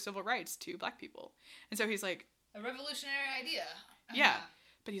offers civil rights to black people. And so he's like, a revolutionary idea. Yeah.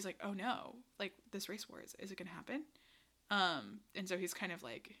 But he's like, oh no, like this race war, is it going to happen? And so he's kind of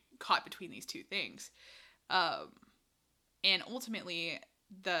like caught between these two things. And ultimately,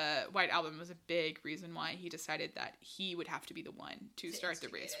 the White Album was a big reason why he decided that he would have to be the one to start the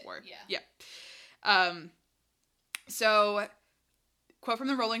race war. Yeah. So, quote from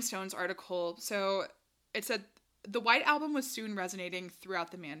the Rolling Stones article. So, it said, the White Album was soon resonating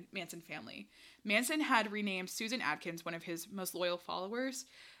throughout the Manson family. Manson had renamed Susan Atkins, one of his most loyal followers.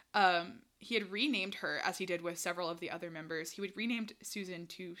 He had renamed her, as he did with several of the other members. He would renamed Susan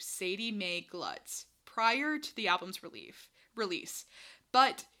to Sadie Mae Glutz prior to the album's release.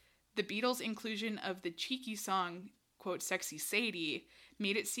 But the Beatles' inclusion of the cheeky song, quote, Sexy Sadie,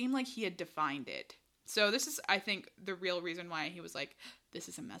 made it seem like he had defined it. So this is, I think, the real reason why he was like, this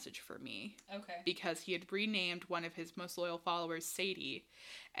is a message for me. Okay. Because he had renamed one of his most loyal followers Sadie,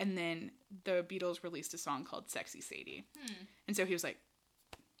 and then the Beatles released a song called Sexy Sadie. And so he was like,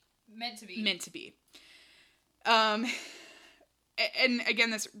 meant to be. Meant to be. And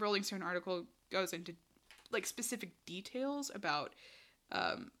again, this Rolling Stone article goes into like specific details about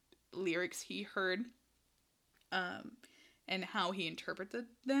lyrics he heard and how he interpreted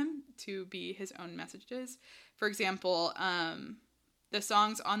them to be his own messages. For example, the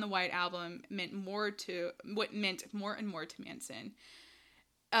songs on the White Album meant more and more to Manson.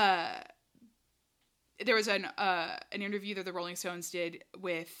 There was an interview that the Rolling Stones did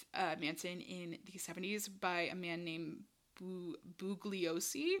with Manson in the 70s by a man named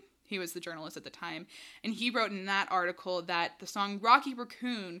Bugliosi. He was the journalist at the time. And he wrote in that article that the song Rocky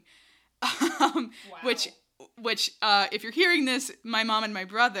Raccoon, which if you're hearing this, my mom and my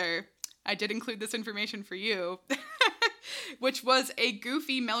brother, I did include this information for you, which was a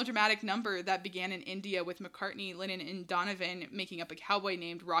goofy melodramatic number that began in India with McCartney, Lennon, and Donovan making up a cowboy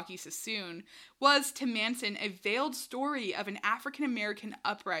named Rocky Sassoon, was to Manson a veiled story of an African-American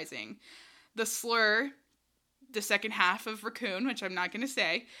uprising. The slur, the second half of Raccoon, which I'm not going to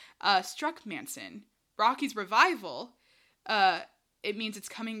say, struck Manson. Rocky's revival, it means it's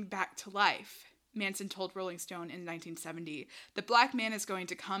coming back to life. Manson told Rolling Stone in 1970, the black man is going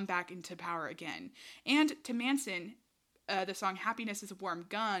to come back into power again. And to Manson, the song Happiness is a Warm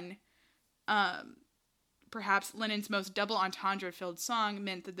Gun, perhaps Lennon's most double entendre-filled song,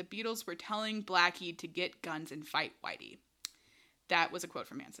 meant that the Beatles were telling Blackie to get guns and fight Whitey. That was a quote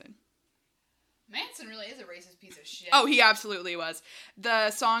from Manson. Manson really is a racist piece of shit. Oh, he absolutely was.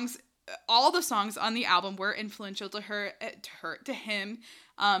 All the songs on the album were influential to him,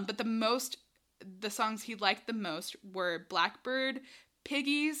 but the songs he liked the most were Blackbird,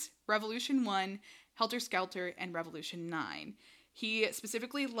 Piggies, Revolution 1, Helter Skelter, and Revolution 9. He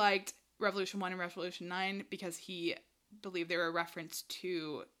specifically liked Revolution 1 and Revolution 9 because he believed they were a reference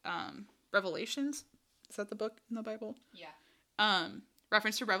to Revelations. Is that the book in the Bible? Yeah.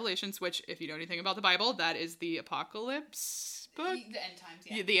 Reference to Revelations, which, if you know anything about the Bible, that is the apocalypse book. The end times,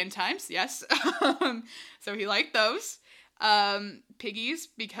 yeah. The end times, yes. So he liked those. Piggies,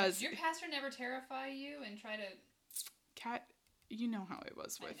 because... Did your pastor never terrify you and try to... Kat, you know how it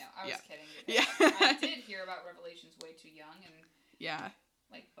was with... I know, I was kidding. Yeah. I did hear about Revelations way too young and... Yeah.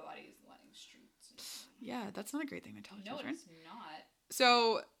 Like, bodies lying streets. Yeah, that's not a great thing to tell children. No, it's not.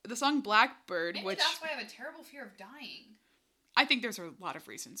 So, the song Blackbird, Maybe that's why I have a terrible fear of dying. I think there's a lot of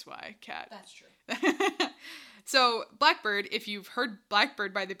reasons why, Kat. That's true. So, Blackbird, if you've heard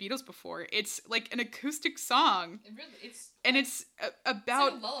Blackbird by the Beatles before, it's like an acoustic song. It's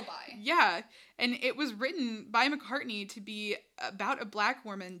about... It's like a lullaby. Yeah, and it was written by McCartney to be about a black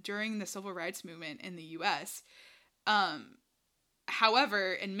woman during the civil rights movement in the U.S.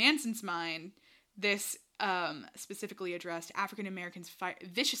 However, in Manson's mind, this specifically addressed African Americans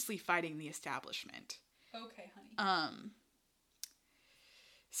viciously fighting the establishment. Okay, honey.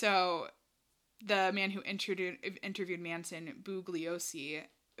 So, the man who interviewed Manson, Bugliosi,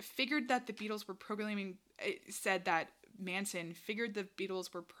 figured that the Beatles were said that Manson figured the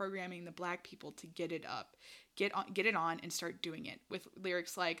Beatles were programming the black people to get it on, and start doing it, with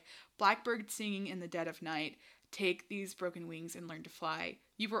lyrics like, Blackbird singing in the dead of night, take these broken wings and learn to fly.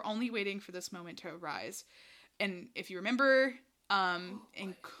 You were only waiting for this moment to arise. And if you remember,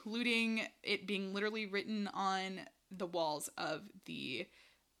 including it being literally written on the walls of the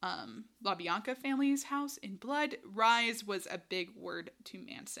LaBianca family's house in blood. Rise was a big word to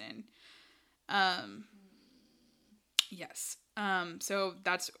Manson. Yes. So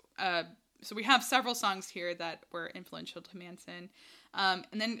that's so we have several songs here that were influential to Manson. And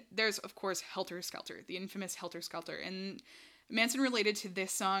then there's, of course, Helter Skelter, the infamous Helter Skelter. And Manson related to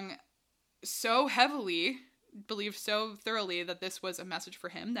this song so heavily, believed so thoroughly that this was a message for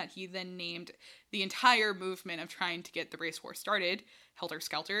him, that he then named the entire movement of trying to get the race war started Helter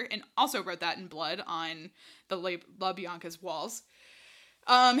Skelter, and also wrote that in blood on the LaBianca's walls.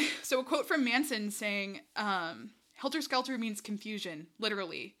 So a quote from Manson saying, Helter Skelter means confusion,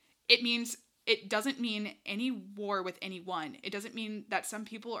 literally. It doesn't mean any war with anyone. It doesn't mean that some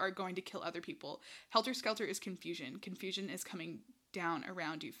people are going to kill other people. Helter Skelter is confusion. Confusion is coming down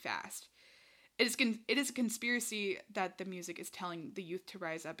around you fast. It is a conspiracy that the music is telling the youth to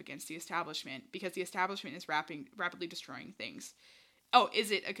rise up against the establishment, because the establishment is rapidly destroying things. Oh,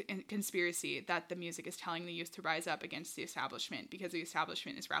 is it a conspiracy that the music is telling the youth to rise up against the establishment because the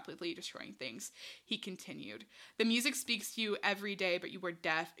establishment is rapidly destroying things? He continued. The music speaks to you every day, but you are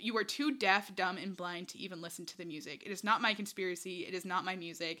deaf. You are too deaf, dumb, and blind to even listen to the music. It is not my conspiracy. It is not my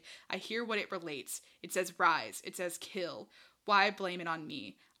music. I hear what it relates. It says rise. It says kill. Why blame it on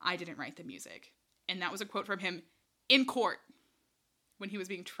me? I didn't write the music. And that was a quote from him in court when he was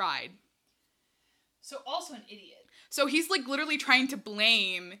being tried. So also an idiot. So he's like literally trying to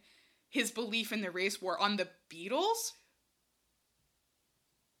blame his belief in the race war on the Beatles?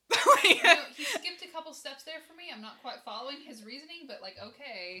 He skipped a couple steps there for me. I'm not quite following his reasoning, but like,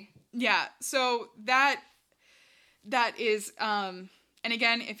 okay. Yeah, so that is, and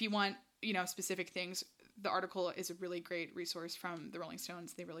again, if you want, specific things, the article is a really great resource from the Rolling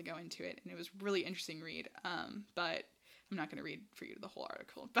Stones. They really go into it, and it was really interesting read. But I'm not going to read for you the whole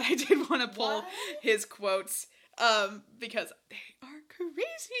article, but I did want to pull his quotes, because they are crazy.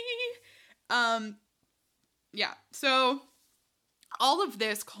 Yeah, so all of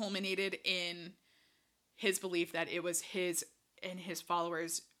this culminated in his belief that it was his and his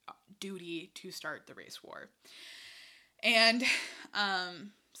followers' duty to start the race war. And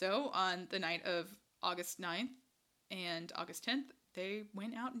so on the night of August 9th and August 10th, they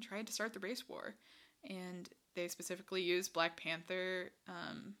went out and tried to start the race war. And they specifically used Black Panther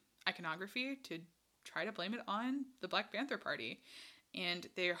iconography to try to blame it on the Black Panther Party. And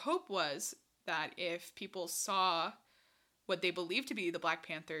their hope was that if people saw what they believed to be the Black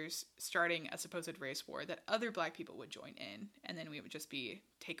Panthers starting a supposed race war, that other Black people would join in, and then we would just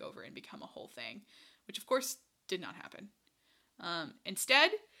take over and become a whole thing, which of course did not happen.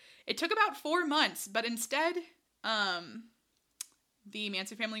 Instead, it took about 4 months, but instead, the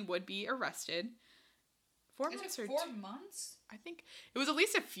Manson family would be arrested. 4 months or 4 months? I think it was at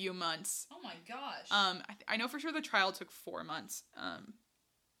least a few months. Oh my gosh. I know for sure the trial took 4 months.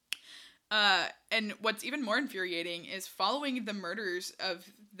 And what's even more infuriating is following the murders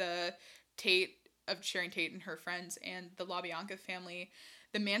of Sharon Tate and her friends and the LaBianca family,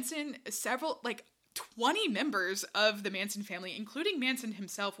 the Manson, 20 members of the Manson family, including Manson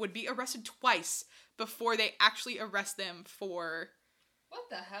himself, would be arrested twice before they actually arrest them for what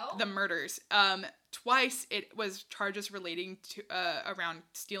the hell? The murders. Twice it was charges relating to around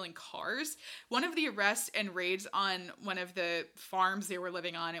stealing cars. One of the arrests and raids on one of the farms they were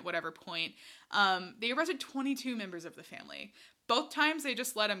living on at whatever point, they arrested 22 members of the family. Both times they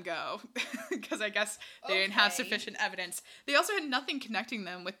just let them go because I guess they didn't have sufficient evidence. They also had nothing connecting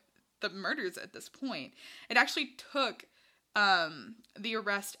them with the murders at this point. It actually took the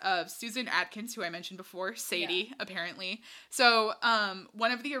arrest of Susan Atkins, who I mentioned before, Sadie, apparently. So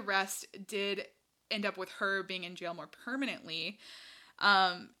one of the arrests did end up with her being in jail more permanently.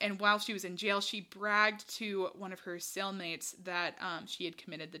 And while she was in jail, she bragged to one of her cellmates that she had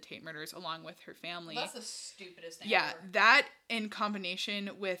committed the Tate murders along with her family. That's the stupidest thing ever. Yeah, that in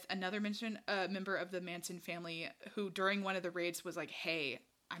combination with another member of the Manson family who during one of the raids was like, hey,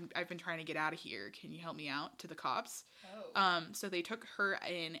 I've been trying to get out of here. Can you help me out? To the cops. Oh. So they took her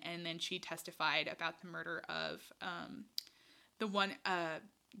in, and then she testified about the murder of the one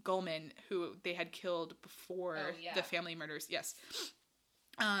Goldman who they had killed before the family murders. Yes.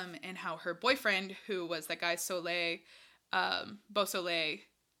 And how her boyfriend, who was that guy Soleil, Beausoleil,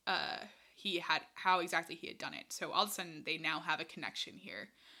 how exactly he had done it. So all of a sudden they now have a connection here.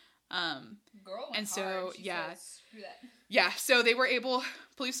 Girl went and so hard. She yeah, said, screw that. Yeah. So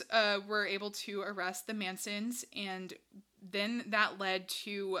police were able to arrest the Mansons, and then that led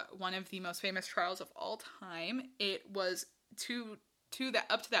to one of the most famous trials of all time. It was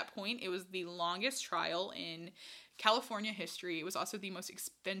up to that point, it was the longest trial in California history. It was also the most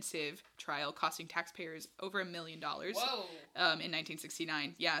expensive trial, costing taxpayers over $1 million. Whoa. In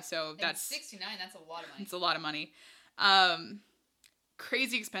 1969. Yeah, so that's... In 69, that's a lot of money. It's a lot of money.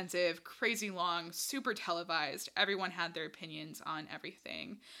 Crazy expensive, crazy long, super televised. Everyone had their opinions on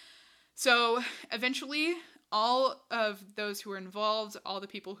everything. So eventually, all of those who were involved, all the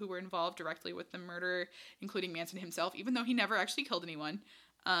people who were involved directly with the murder, including Manson himself, even though he never actually killed anyone,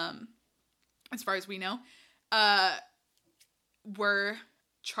 as far as we know, were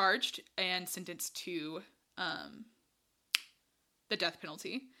charged and sentenced to the death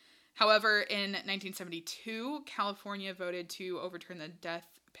penalty. However, in 1972, California voted to overturn the death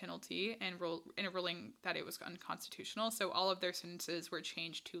penalty and in a ruling that it was unconstitutional, so all of their sentences were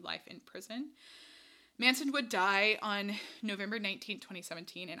changed to life in prison. Manson would die on November 19th,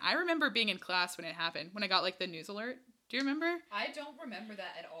 2017, and I remember being in class when it happened, when I got, like, the news alert. Do you remember? I don't remember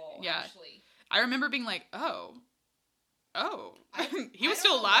that at all, yeah. Actually. I remember being like, he was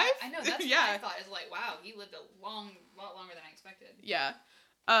still alive? I know, that's yeah. what I thought. Is like, wow, he lived a lot longer than I expected. Yeah.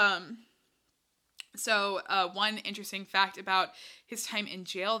 So one interesting fact about his time in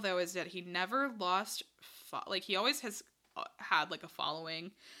jail, though, is that he never lost, he always has had, like, a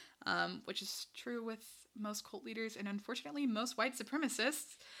following, which is true with most cult leaders and, unfortunately, most white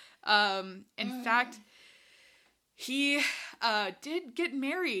supremacists. In fact, he did get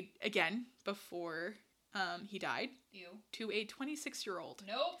married again before he died. Ew. To a 26-year-old.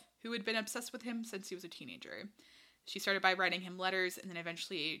 Nope. Who had been obsessed with him since he was a teenager. She started by writing him letters and then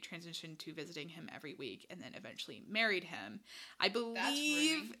eventually transitioned to visiting him every week and then eventually married him. I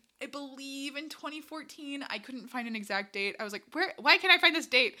believe in 2014. I couldn't find an exact date. I was like, why can't I find this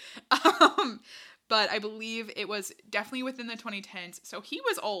date? But I believe it was definitely within the 2010s. So he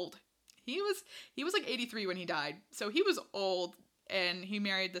was old. He was like 83 when he died. So he was old, and he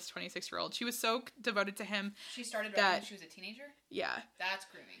married this 26-year-old. She was so devoted to him. She started when she was a teenager? Yeah. That's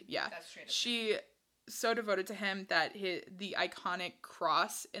grooming. Yeah. That's straight up. She so devoted to him that the iconic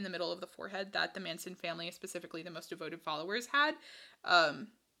cross in the middle of the forehead that the Manson family, specifically the most devoted followers, had,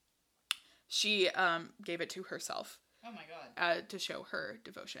 she gave it to herself. Oh my God. To show her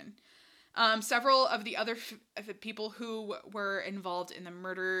devotion. Several of the other people who were involved in the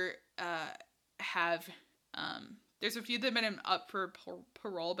murder have... there's a few that have been up for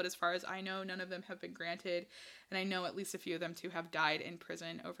parole, but as far as I know, none of them have been granted. And I know at least a few of them, too, have died in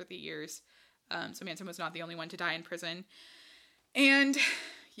prison over the years. So Manson was not the only one to die in prison. And,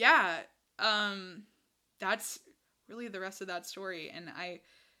 yeah, that's really the rest of that story. And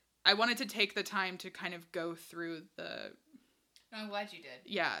I wanted to take the time to kind of go through the... I'm glad you did.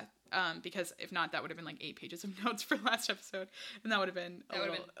 Yeah, because if not, that would have been like 8 pages of notes for last episode. And that would have been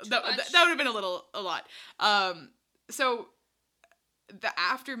a lot. So the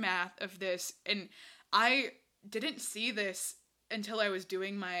aftermath of this, and I didn't see this until I was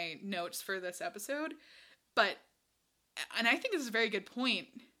doing my notes for this episode, and I think this is a very good point.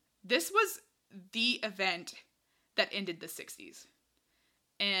 This was the event that ended the 60s.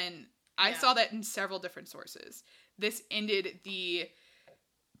 And I saw that in several different sources. This ended the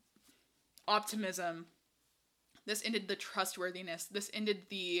optimism. This ended the trustworthiness. This ended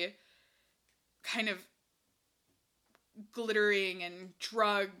the kind of glittering and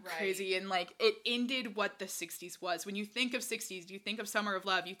drug crazy, and like it ended what the 60s was. When you think of 60s, you think of Summer of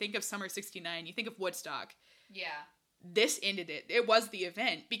Love, you think of Summer 69, you think of Woodstock. Yeah. This ended it. It was the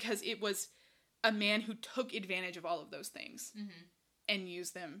event because it was a man who took advantage of all of those things and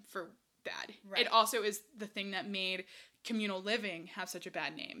used them for bad. Right. It also is the thing that made communal living have such a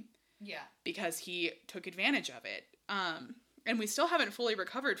bad name. Yeah. Because he took advantage of it. And we still haven't fully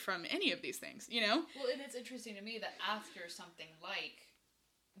recovered from any of these things, you know? Well, and it's interesting to me that after something like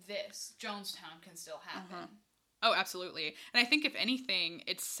this, Jonestown can still happen. Oh, absolutely. And I think if anything,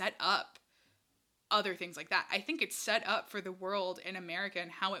 it's set up other things like that. I think it's set up for the world in America and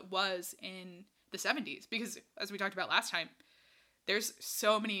how it was in the 70s. Because, as we talked about last time, there's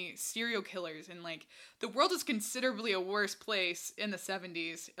so many serial killers, and like the world is considerably a worse place in the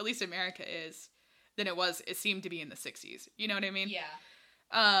 70s, at least America is, than it seemed to be in the 60s. You know what I mean?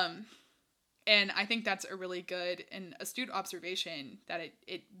 Yeah. And I think that's a really good and astute observation that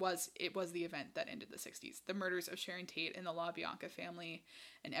it was the event that ended the 60s. The murders of Sharon Tate and the LaBianca family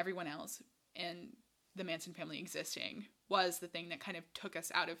and everyone else and the Manson family existing was the thing that kind of took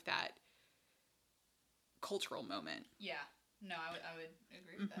us out of that cultural moment. Yeah. No, I would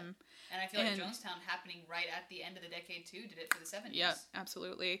agree with that. And I feel like Jonestown happening right at the end of the decade, too, did it for the 70s. Yeah,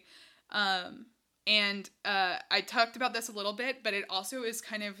 absolutely. And I talked about this a little bit, but it also is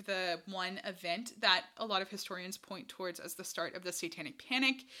kind of the one event that a lot of historians point towards as the start of the Satanic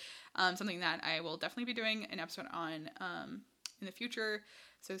Panic. Something that I will definitely be doing an episode on in the future,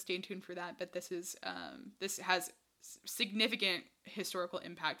 so stay tuned for that. But this has significant historical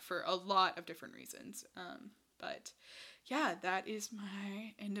impact for a lot of different reasons. But yeah, that is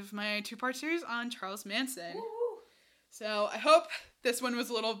my end of my 2-part series on Charles Manson. Woo-hoo. So I hope this one was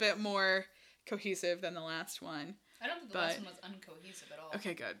a little bit more cohesive than the last one. I don't think the last one was uncohesive at all.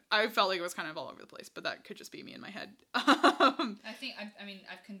 Okay, good. I felt like it was kind of all over the place, but that could just be me in my head. I think,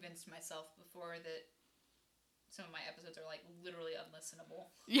 I've convinced myself before that some of my episodes are, like, literally unlistenable.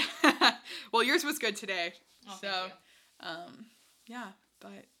 Yeah. Well, yours was good today. Oh, so, thank you. Yeah,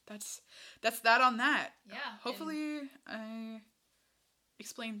 but that's that on that. Yeah. Hopefully I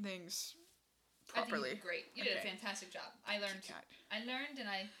explained things properly. I think great. You did a fantastic job. I learned and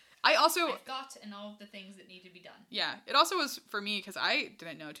I also I've got and all of the things that need to be done. Yeah, it also was for me because I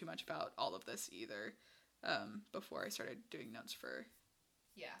didn't know too much about all of this either before I started doing notes for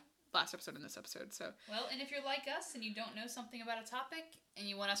last episode and this episode. So well, and if you're like us and you don't know something about a topic and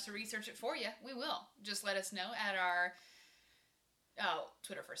you want us to research it for you, we will. Just let us know at our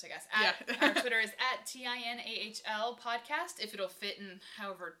Twitter first, I guess. Our Twitter is at TINAHL podcast. If it'll fit in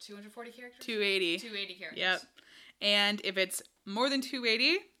however 240 characters. 280 characters. Yep. And if it's more than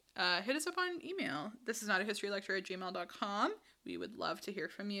 280. Hit us up on email. This is not a history lecture at gmail.com. We would love to hear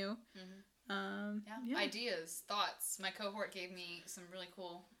from you. Mm-hmm. Ideas, thoughts. My cohort gave me some really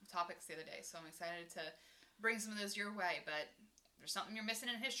cool topics the other day, so I'm excited to bring some of those your way. But if there's something you're missing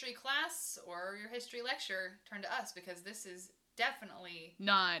in history class or your history lecture, turn to us because this is definitely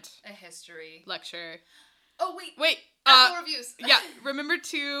not a history lecture. Oh, wait. Apple reviews. Yeah, remember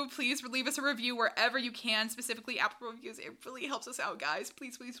to please leave us a review wherever you can, specifically Apple reviews. It really helps us out, guys.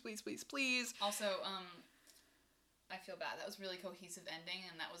 Please, please, please, please, please. Also, I feel bad. That was really cohesive ending,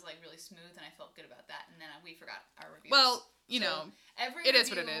 and that was like really smooth, and I felt good about that. And then we forgot our reviews. Well, you know, it is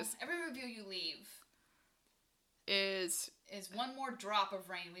what it is. Every review you leave is one more drop of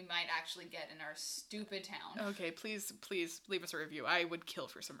rain we might actually get in our stupid town. Okay, please leave us a review. I would kill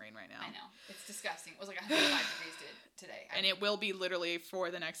for some rain right now. I know. It's disgusting. It was like 105 degrees today. And it will be literally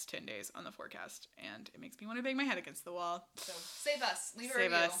for the next 10 days on the forecast. And it makes me want to bang my head against the wall. So save us. Leave a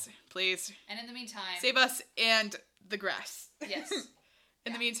review. Save us, please. And in the meantime... Save us and the grass. Yes.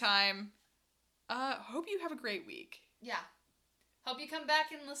 In the meantime, hope you have a great week. Yeah. Hope you come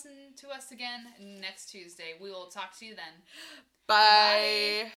back and listen to us again next Tuesday. We will talk to you then.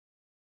 Bye. Bye.